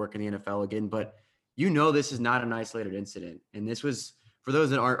to never work in the NFL again, but this is not an isolated incident. And this was, for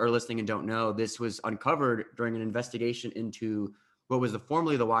those that are listening and don't know, this was uncovered during an investigation into what was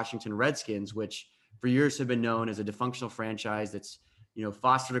formerly the Washington Redskins, which for years have been known as a dysfunctional franchise that's,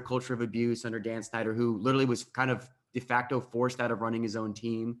 fostered a culture of abuse under Dan Snyder, who literally was kind of de facto forced out of running his own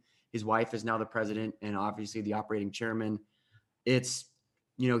team. His wife is now the president and obviously the operating chairman. It's,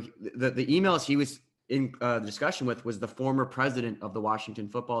 the emails he was in the discussion with was the former president of the Washington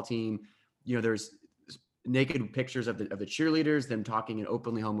football team. There's naked pictures of the cheerleaders, them talking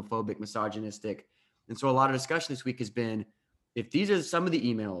openly homophobic, misogynistic. And so a lot of discussion this week has been, if these are some of the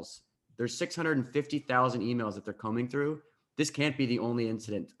emails, there's 650,000 emails that they're combing through. This can't be the only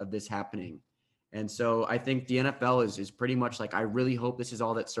incident of this happening. And so I think the NFL is pretty much like, I really hope this is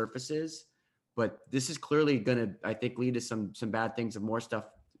all that surfaces, but this is clearly going to, I think, lead to some bad things of more stuff,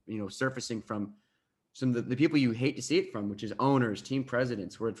 surfacing from some of the people you hate to see it from, which is owners, team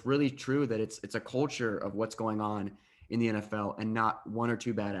presidents, where it's really true that it's a culture of what's going on in the NFL and not 1 or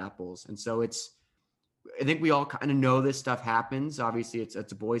 2 bad apples. And so I think we all kind of know this stuff happens. Obviously it's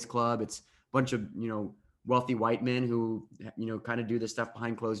a boys club. It's a bunch of, wealthy white men who, kind of do this stuff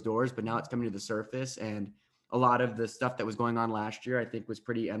behind closed doors, but now it's coming to the surface. And a lot of the stuff that was going on last year, I think, was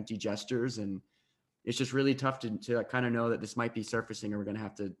pretty empty gestures. And it's just really tough to kind of know that this might be surfacing, and we're going to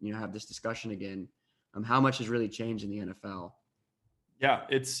have to, have this discussion again. How much has really changed in the NFL? Yeah,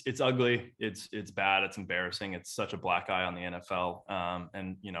 it's ugly. It's bad. It's embarrassing. It's such a black eye on the NFL.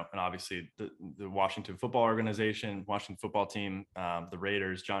 And obviously the Washington football organization, Washington football team, the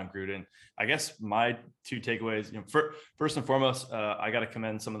Raiders, Jon Gruden. I guess my 2 takeaways, first and foremost, I got to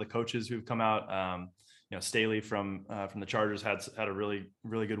commend some of the coaches who've come out. Staley from the Chargers had a really,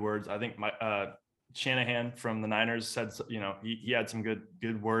 really good words. I think Shanahan from the Niners said, he had some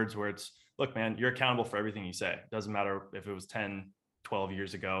good words where it's, look, man, you're accountable for everything you say. It doesn't matter if it was 10, 12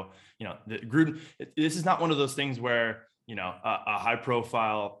 years ago. Gruden, this is not one of those things where, a high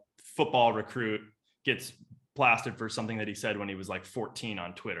profile football recruit gets blasted for something that he said when he was like 14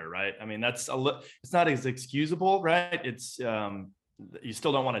 on Twitter, right? I mean, it's not as excusable, right? It's, you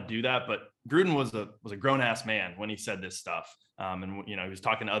still don't want to do that, but Gruden was a grown ass man when he said this stuff. And he was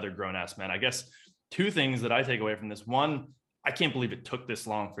talking to other grown ass men. I guess 2 things that I take away from this. One, I can't believe it took this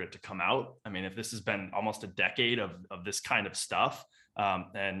long for it to come out. I mean, if this has been almost a decade of this kind of stuff,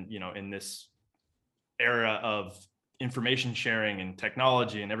 and, in this era of information sharing and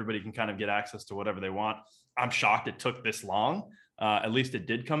technology and everybody can kind of get access to whatever they want, I'm shocked it took this long. At least it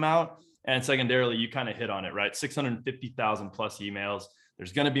did come out. And secondarily, you kind of hit on it, right? 650,000 plus emails.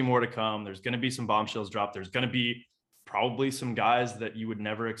 There's going to be more to come. There's going to be some bombshells dropped. There's going to be probably some guys that you would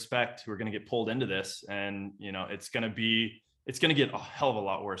never expect who are going to get pulled into this. And, it's going to get a hell of a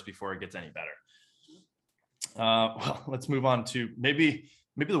lot worse before it gets any better. Well, let's move on to maybe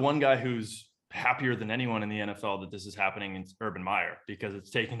the one guy who's happier than anyone in the NFL that this is happening in Urban Meyer, because it's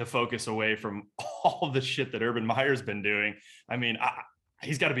taking the focus away from all the shit that Urban Meyer's been doing. I mean,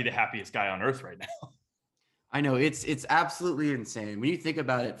 he's got to be the happiest guy on earth right now. I know it's absolutely insane. When you think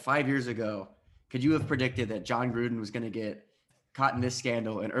about it, 5 years ago, could you have predicted that Jon Gruden was going to get caught in this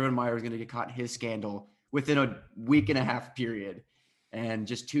scandal and Urban Meyer was going to get caught in his scandal within a week and a half period? And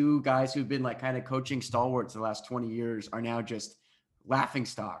just two guys who've been like kind of coaching stalwarts the last 20 years are now just laughing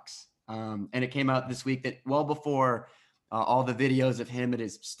stocks. And it came out this week that well before all the videos of him at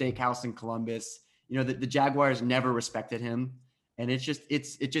his steakhouse in Columbus, you know, the Jaguars never respected him. And it's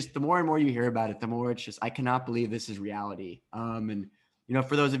just the more and more you hear about it, the more it's just, I cannot believe this is reality. And, you know,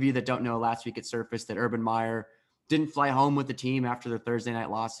 for those of you that don't know, last week it surfaced that Urban Meyer didn't fly home with the team after their Thursday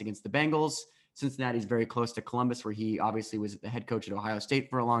night loss against the Bengals. Cincinnati's very close to Columbus, where he obviously was the head coach at Ohio State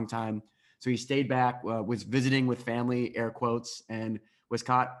for a long time. So he stayed back, was visiting with family, air quotes, and was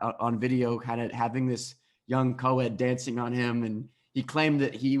caught on video kind of having this young co-ed dancing on him. And he claimed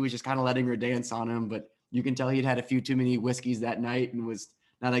that he was just kind of letting her dance on him, but you can tell he'd had a few too many whiskeys that night and was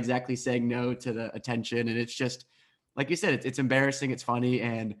not exactly saying no to the attention. And it's just, like you said, it's embarrassing. It's funny.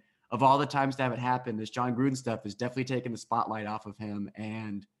 And of all the times to have it happen, this Jon Gruden stuff is definitely taking the spotlight off of him.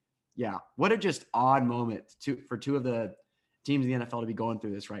 And yeah, what a just odd moment for two of the teams in the NFL to be going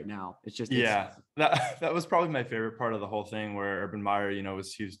through this right now. It's just, that was probably my favorite part of the whole thing, where Urban Meyer, you know,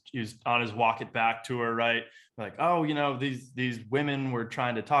 he was on his Walk It Back tour, right? Like, oh, you know, these women were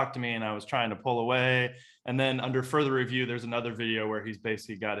trying to talk to me and I was trying to pull away. And then under further review, there's another video where he's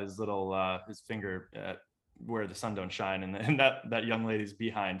basically got his little, his finger at where the sun don't shine, and that young lady's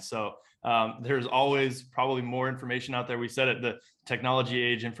behind. So there's always probably more information out there. We said it, the technology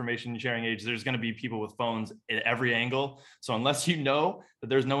age, information sharing age, there's going to be people with phones at every angle. So unless you know that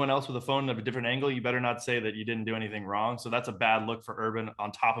there's no one else with a phone of a different angle, you better not say that you didn't do anything wrong. So that's a bad look for Urban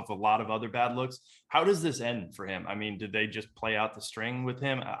on top of a lot of other bad looks. How does this end for him? I mean, did they just play out the string with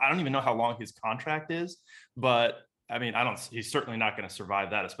him? I don't even know how long his contract is, but I mean, he's certainly not going to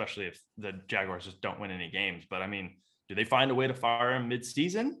survive that, especially if the Jaguars just don't win any games. But I mean, do they find a way to fire him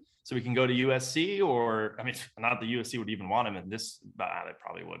mid-season so we can go to USC? Or, I mean, not the USC would even want him in this, but they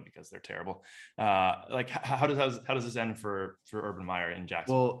probably would because they're terrible. Like how does this end for Urban Meyer in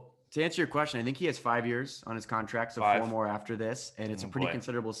Jacksonville? Well, to answer your question, I think he has 5 years on his contract, so 4 more after this, and it's a pretty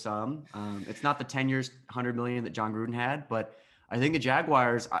considerable sum. It's not the 10 years, $100 million that Jon Gruden had, but I think the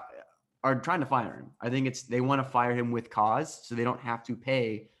Jaguars are trying to fire him. I think they want to fire him with cause, so they don't have to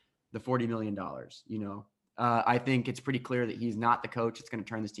pay the $40 million. You know, I think it's pretty clear that he's not the coach that's going to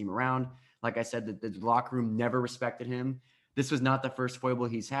turn this team around. Like I said, the locker room never respected him. This was not the first foible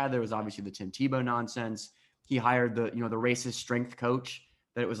he's had. There was obviously the Tim Tebow nonsense. He hired the racist strength coach.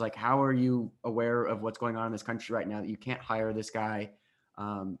 That it was like, how are you aware of what's going on in this country right now that you can't hire this guy?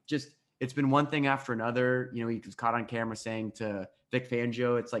 It's been one thing after another. You know, he was caught on camera saying to Vic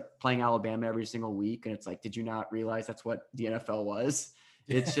Fangio, it's like playing Alabama every single week. And it's like, did you not realize that's what the NFL was?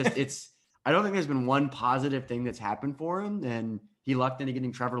 It's just, I don't think there's been one positive thing that's happened for him. And he lucked into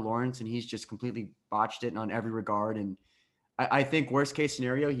getting Trevor Lawrence, and he's just completely botched it on every regard. And I think worst case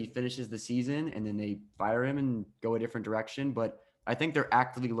scenario, he finishes the season and then they fire him and go a different direction. But I think they're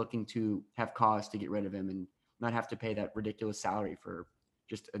actively looking to have cause to get rid of him and not have to pay that ridiculous salary for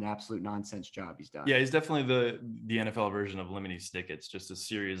just an absolute nonsense job he's done. Yeah, he's definitely the NFL version of Lemony Snicket's, just a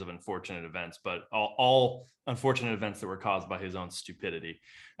series of unfortunate events, but all unfortunate events that were caused by his own stupidity.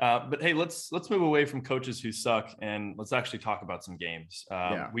 But hey, let's move away from coaches who suck and let's actually talk about some games.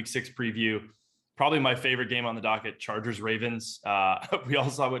 Week 6 preview, probably my favorite game on the docket, Chargers-Ravens. We all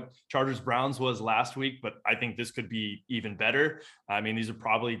saw what Chargers-Browns was last week, but I think this could be even better. I mean, these are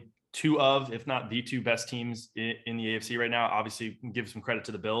probably two of, if not the two best teams in the AFC right now. Obviously, give some credit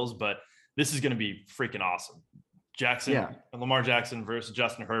to the Bills, but this is going to be freaking awesome. Lamar Jackson versus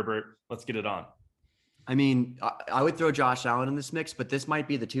Justin Herbert. Let's get it on. I mean, I would throw Josh Allen in this mix, but this might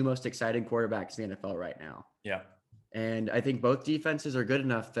be the two most exciting quarterbacks in the NFL right now. Yeah. And I think both defenses are good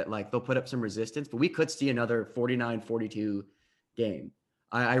enough that like they'll put up some resistance, but we could see another 49-42 game.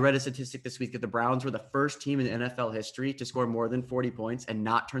 I read a statistic this week that the Browns were the first team in NFL history to score more than 40 points and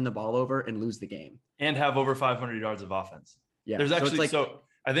not turn the ball over and lose the game. And have over 500 yards of offense. Yeah. There's actually,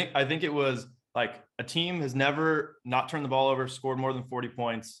 I think it was like a team has never not turned the ball over, scored more than 40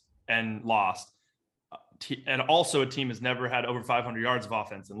 points and lost. And also a team has never had over 500 yards of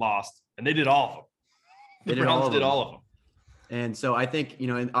offense and lost. And they did all of them. The Browns did all of them. And so I think,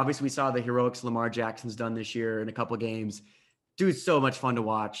 and obviously we saw the heroics Lamar Jackson's done this year in a couple of games. Dude's so much fun to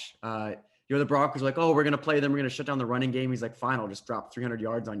watch. The Broncos are like, oh, we're going to play them. We're going to shut down the running game. He's like, fine, I'll just drop 300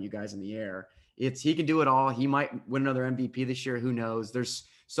 yards on you guys in the air. He can do it all. He might win another MVP this year. Who knows? There's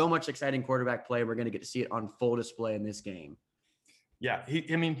so much exciting quarterback play. We're going to get to see it on full display in this game. Yeah,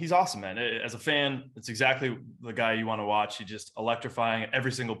 he's awesome, man. As a fan, it's exactly the guy you want to watch. He's just electrifying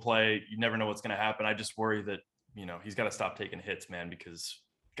every single play. You never know what's going to happen. I just worry that, he's got to stop taking hits, man, because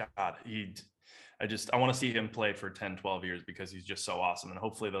God, I want to see him play for 10, 12 years because he's just so awesome. And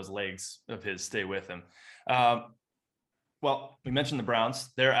hopefully those legs of his stay with him. Well, we mentioned the Browns.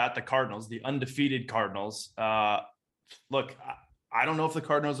 They're at the Cardinals, the undefeated Cardinals. Look, I don't know if the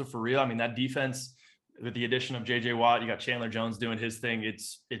Cardinals are for real. I mean, that defense with the addition of JJ Watt, you got Chandler Jones doing his thing.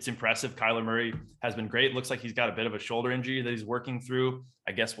 It's impressive. Kyler Murray has been great. Looks like he's got a bit of a shoulder injury that he's working through.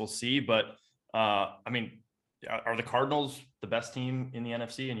 I guess we'll see. But are the Cardinals the best team in the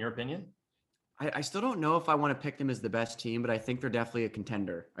NFC in your opinion? I still don't know if I want to pick them as the best team, but I think they're definitely a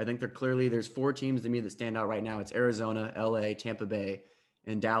contender. I think there's 4 teams to me that stand out right now. It's Arizona, LA, Tampa Bay,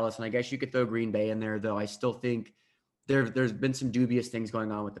 and Dallas. And I guess you could throw Green Bay in there, though. I still think there's been some dubious things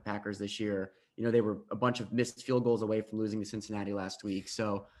going on with the Packers this year. They were a bunch of missed field goals away from losing to Cincinnati last week.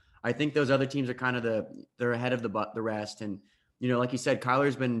 So I think those other teams are kind of they're ahead of the rest. And, like you said,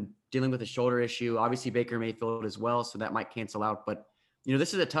 Kyler's been dealing with a shoulder issue. Obviously Baker Mayfield as well. So that might cancel out. But,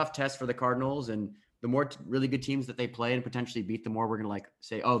 this is a tough test for the Cardinals, and the more really good teams that they play and potentially beat, the more we're going to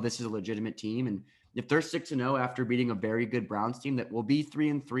say, oh, this is a legitimate team. And if they're 6-0 after beating a very good Browns team that will be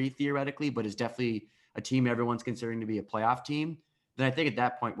 3-3 theoretically, but is definitely a team everyone's considering to be a playoff team, then I think at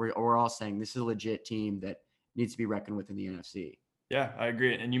that point we're all saying this is a legit team that needs to be reckoned with in the NFC. Yeah, I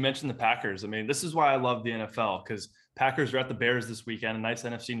agree. And you mentioned the Packers. I mean, this is why I love the NFL, because Packers are at the Bears this weekend, a nice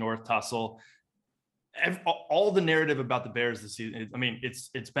NFC North tussle. All the narrative about the Bears this season, I mean,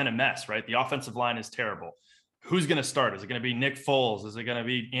 it's been a mess, right? The offensive line is terrible. Who's going to start? Is it going to be Nick Foles? Is it going to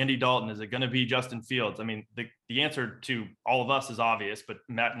be Andy Dalton? Is it going to be Justin Fields? I mean, the answer to all of us is obvious, but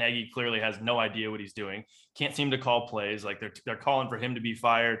Matt Nagy clearly has no idea what he's doing. Can't seem to call plays. Like they're calling for him to be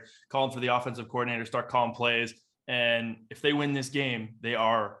fired, calling for the offensive coordinator to start calling plays. And if they win this game, they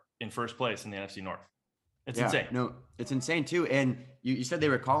are in first place in the NFC North. It's insane. No, it's insane too. And you said they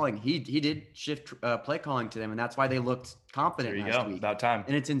were calling. He did shift play calling to them, and that's why they looked confident last week. About time.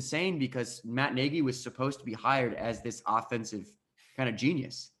 And it's insane because Matt Nagy was supposed to be hired as this offensive kind of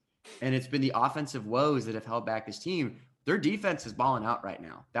genius, and it's been the offensive woes that have held back his team. Their defense is balling out right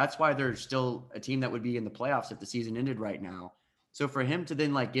now. That's why they're still a team that would be in the playoffs if the season ended right now. So for him to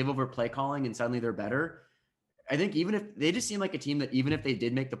then give over play calling and suddenly they're better, I think even if they just seem like a team that even if they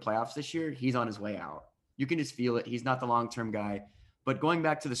did make the playoffs this year, he's on his way out. You can just feel it. He's not the long-term guy. But going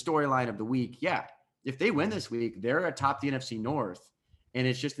back to the storyline of the week, yeah, if they win this week, they're atop the NFC North. And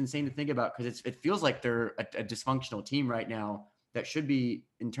it's just insane to think about because it feels like they're a dysfunctional team right now that should be,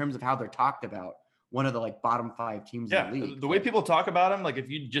 in terms of how they're talked about, one of the bottom 5 teams in the league. The way people talk about them, if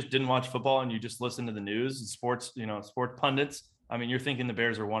you just didn't watch football and you just listen to the news and sports, sport pundits, I mean, you're thinking the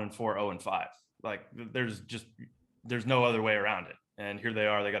Bears are 1-4, 0-5. There's no other way around it. And here they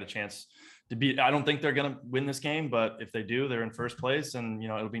are. They got a chance to beat. I don't think they're going to win this game, but if they do, they're in first place, and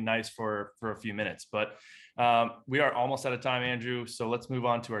it'll be nice for a few minutes. But we are almost out of time, Andrew. So let's move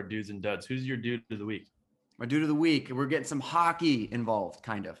on to our dudes and duds. Who's your dude of the week? My dude of the week, we're getting some hockey involved,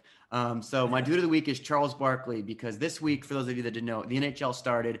 kind of. So my dude of the week is Charles Barkley, because this week, for those of you that didn't know, the NHL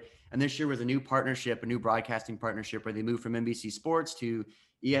started, and this year was a new broadcasting partnership where they moved from NBC Sports to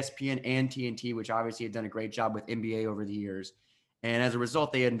ESPN and TNT, which obviously had done a great job with NBA over the years. And as a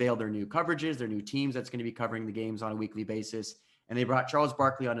result, they unveiled their new coverages, their new teams that's going to be covering the games on a weekly basis. And they brought Charles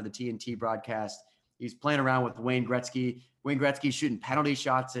Barkley onto the TNT broadcast. He's playing around with Wayne Gretzky. Wayne Gretzky's shooting penalty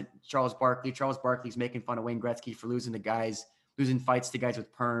shots at Charles Barkley. Charles Barkley's making fun of Wayne Gretzky for losing fights to guys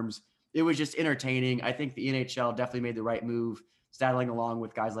with perms. It was just entertaining. I think the NHL definitely made the right move, saddling along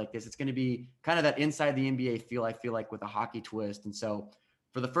with guys like this. It's going to be kind of that inside the NBA feel, I feel like, with a hockey twist. And so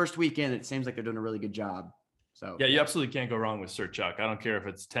for the first weekend, it seems like they're doing a really good job. So yeah, you absolutely can't go wrong with Sir Chuck. I don't care if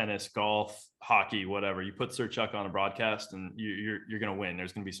it's tennis, golf, hockey, whatever. You put Sir Chuck on a broadcast and you're going to win.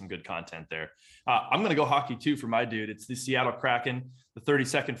 There's going to be some good content there. I'm going to go hockey too for my dude. It's the Seattle Kraken, the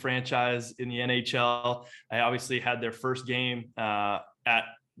 32nd franchise in the NHL. I obviously had their first game at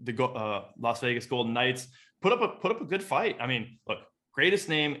the Las Vegas Golden Knights. Put up a good fight. I mean, look, greatest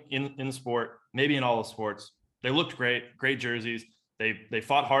name in the sport, maybe in all the sports. They looked great jerseys. They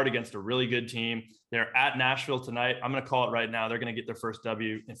fought hard against a really good team. They're at Nashville tonight. I'm going to call it right now. They're going to get their first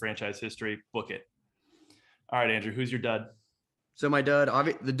W in franchise history. Book it. All right, Andrew, who's your dud? So my dud,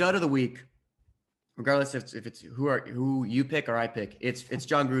 the dud of the week, regardless if it's who you pick or I pick, it's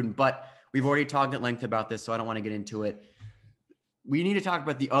Jon Gruden. But we've already talked at length about this, so I don't want to get into it. We need to talk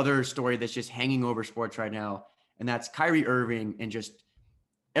about the other story that's just hanging over sports right now, and that's Kyrie Irving and just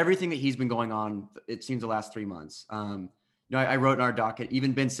everything that he's been going on, it seems, the last 3 months. I wrote in our docket,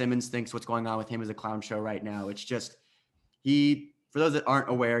 even Ben Simmons thinks what's going on with him is a clown show right now. It's just, for those that aren't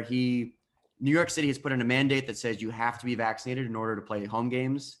aware, New York City has put in a mandate that says you have to be vaccinated in order to play home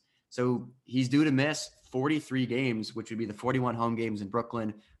games. So he's due to miss 43 games, which would be the 41 home games in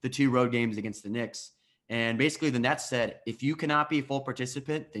Brooklyn, the 2 road games against the Knicks. And basically the Nets said, if you cannot be a full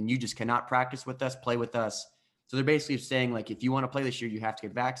participant, then you just cannot practice with us, play with us. So they're basically saying, like, if you want to play this year, you have to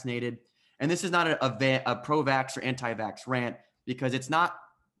get vaccinated. And this is not a pro-vax or anti-vax rant, because it's not,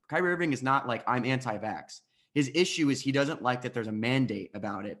 Kyrie Irving is not like, I'm anti-vax. His issue is he doesn't like that there's a mandate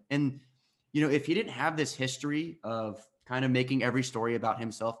about it. And, if he didn't have this history of kind of making every story about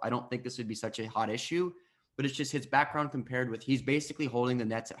himself, I don't think this would be such a hot issue. But it's just his background compared with, he's basically holding the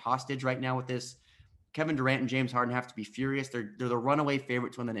Nets at hostage right now with this. Kevin Durant and James Harden have to be furious. They're the runaway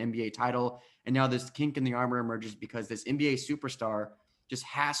favorite to win an NBA title. And now this kink in the armor emerges because this NBA superstar just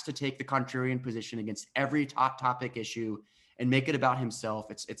has to take the contrarian position against every hot topic issue and make it about himself.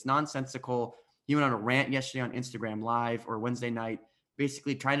 It's nonsensical. He went on a rant yesterday on Instagram Live or Wednesday night,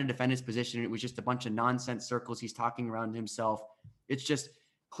 basically trying to defend his position. It was just a bunch of nonsense circles he's talking around himself. It's just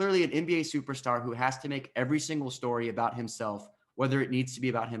clearly an NBA superstar who has to make every single story about himself, whether it needs to be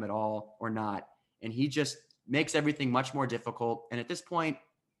about him at all or not. And he just makes everything much more difficult. And at this point,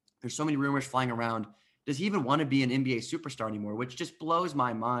 there's so many rumors flying around. Does he even want to be an NBA superstar anymore? Which just blows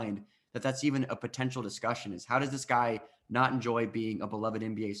my mind that that's even a potential discussion, is how does this guy not enjoy being a beloved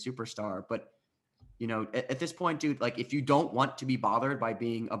NBA superstar? But, at this point, dude, like, if you don't want to be bothered by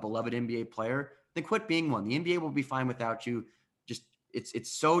being a beloved NBA player, then quit being one. The NBA will be fine without you. Just,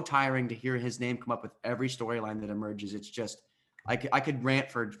 it's so tiring to hear his name come up with every storyline that emerges. It's just, I could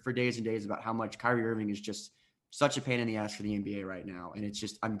rant for days and days about how much Kyrie Irving is just such a pain in the ass for the NBA right now. And it's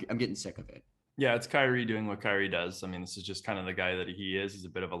just, I'm getting sick of it. Yeah, it's Kyrie doing what Kyrie does. I mean, this is just kind of the guy that he is. He's a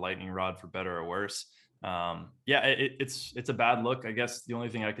bit of a lightning rod, for better or worse. It's a bad look. I guess the only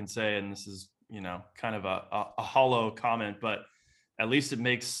thing I can say, and this is, kind of a hollow comment, but at least it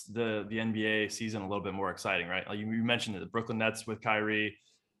makes the NBA season a little bit more exciting, right? Like you mentioned it, the Brooklyn Nets with Kyrie,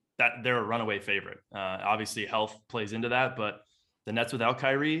 that they're a runaway favorite. Obviously health plays into that, but the Nets without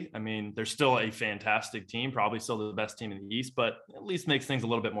Kyrie, I mean, they're still a fantastic team, probably still the best team in the East, but at least makes things a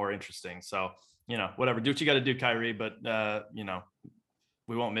little bit more interesting. So, whatever, do what you got to do, Kyrie, but,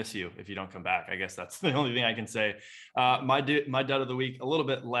 we won't miss you if you don't come back. I guess that's the only thing I can say. My dud of the week, a little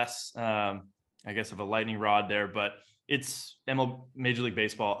bit less, I guess, of a lightning rod there, but it's Major League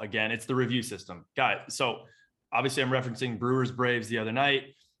Baseball. Again, it's the review system. Guys, so obviously I'm referencing Brewers Braves the other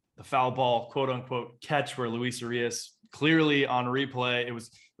night, the foul ball, quote unquote, catch where Luis Urias clearly on replay, it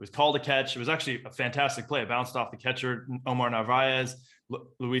was called a catch. It was actually a fantastic play. It bounced off the catcher, Omar Narvaez.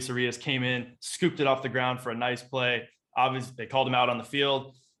 Luis Urias came in, scooped it off the ground for a nice play. Obviously, they called him out on the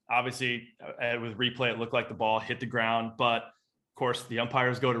field. Obviously, with replay, it looked like the ball hit the ground. But, of course, the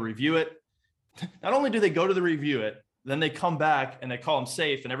umpires go to review it. Not only do they go to review it, then they come back and they call him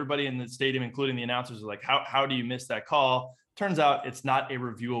safe. And everybody in the stadium, including the announcers, are like, how do you miss that call? Turns out it's not a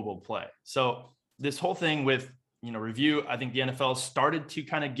reviewable play. So this whole thing with, review, I think the NFL started to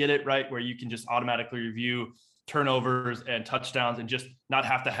kind of get it right, where you can just automatically review turnovers and touchdowns and just not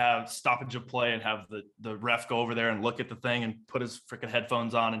have to have stoppage of play and have the ref go over there and look at the thing and put his freaking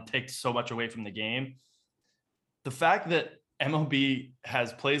headphones on and take so much away from the game. The fact that MLB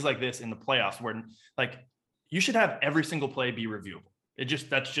has plays like this in the playoffs where, like, you should have every single play be reviewable.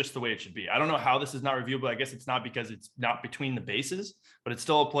 That's just the way it should be. I don't know how this is not reviewable. I guess it's not because it's not between the bases, but it's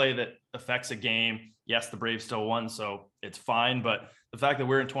still a play that affects a game. Yes, the Braves still won, so it's fine. But the fact that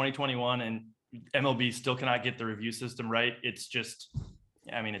we're in 2021 and MLB still cannot get the review system right, it's just,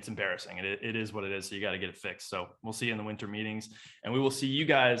 it's embarrassing. It is what it is. So you got to get it fixed. So we'll see you in the winter meetings, and we will see you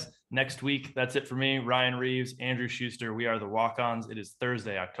guys next week. That's it for me, Ryan Reeves, Andrew Schuster. We are the Walk-Ons. It is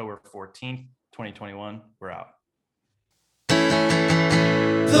Thursday, October 14th, 2021. We're out.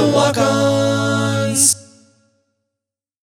 The Walk-Ons.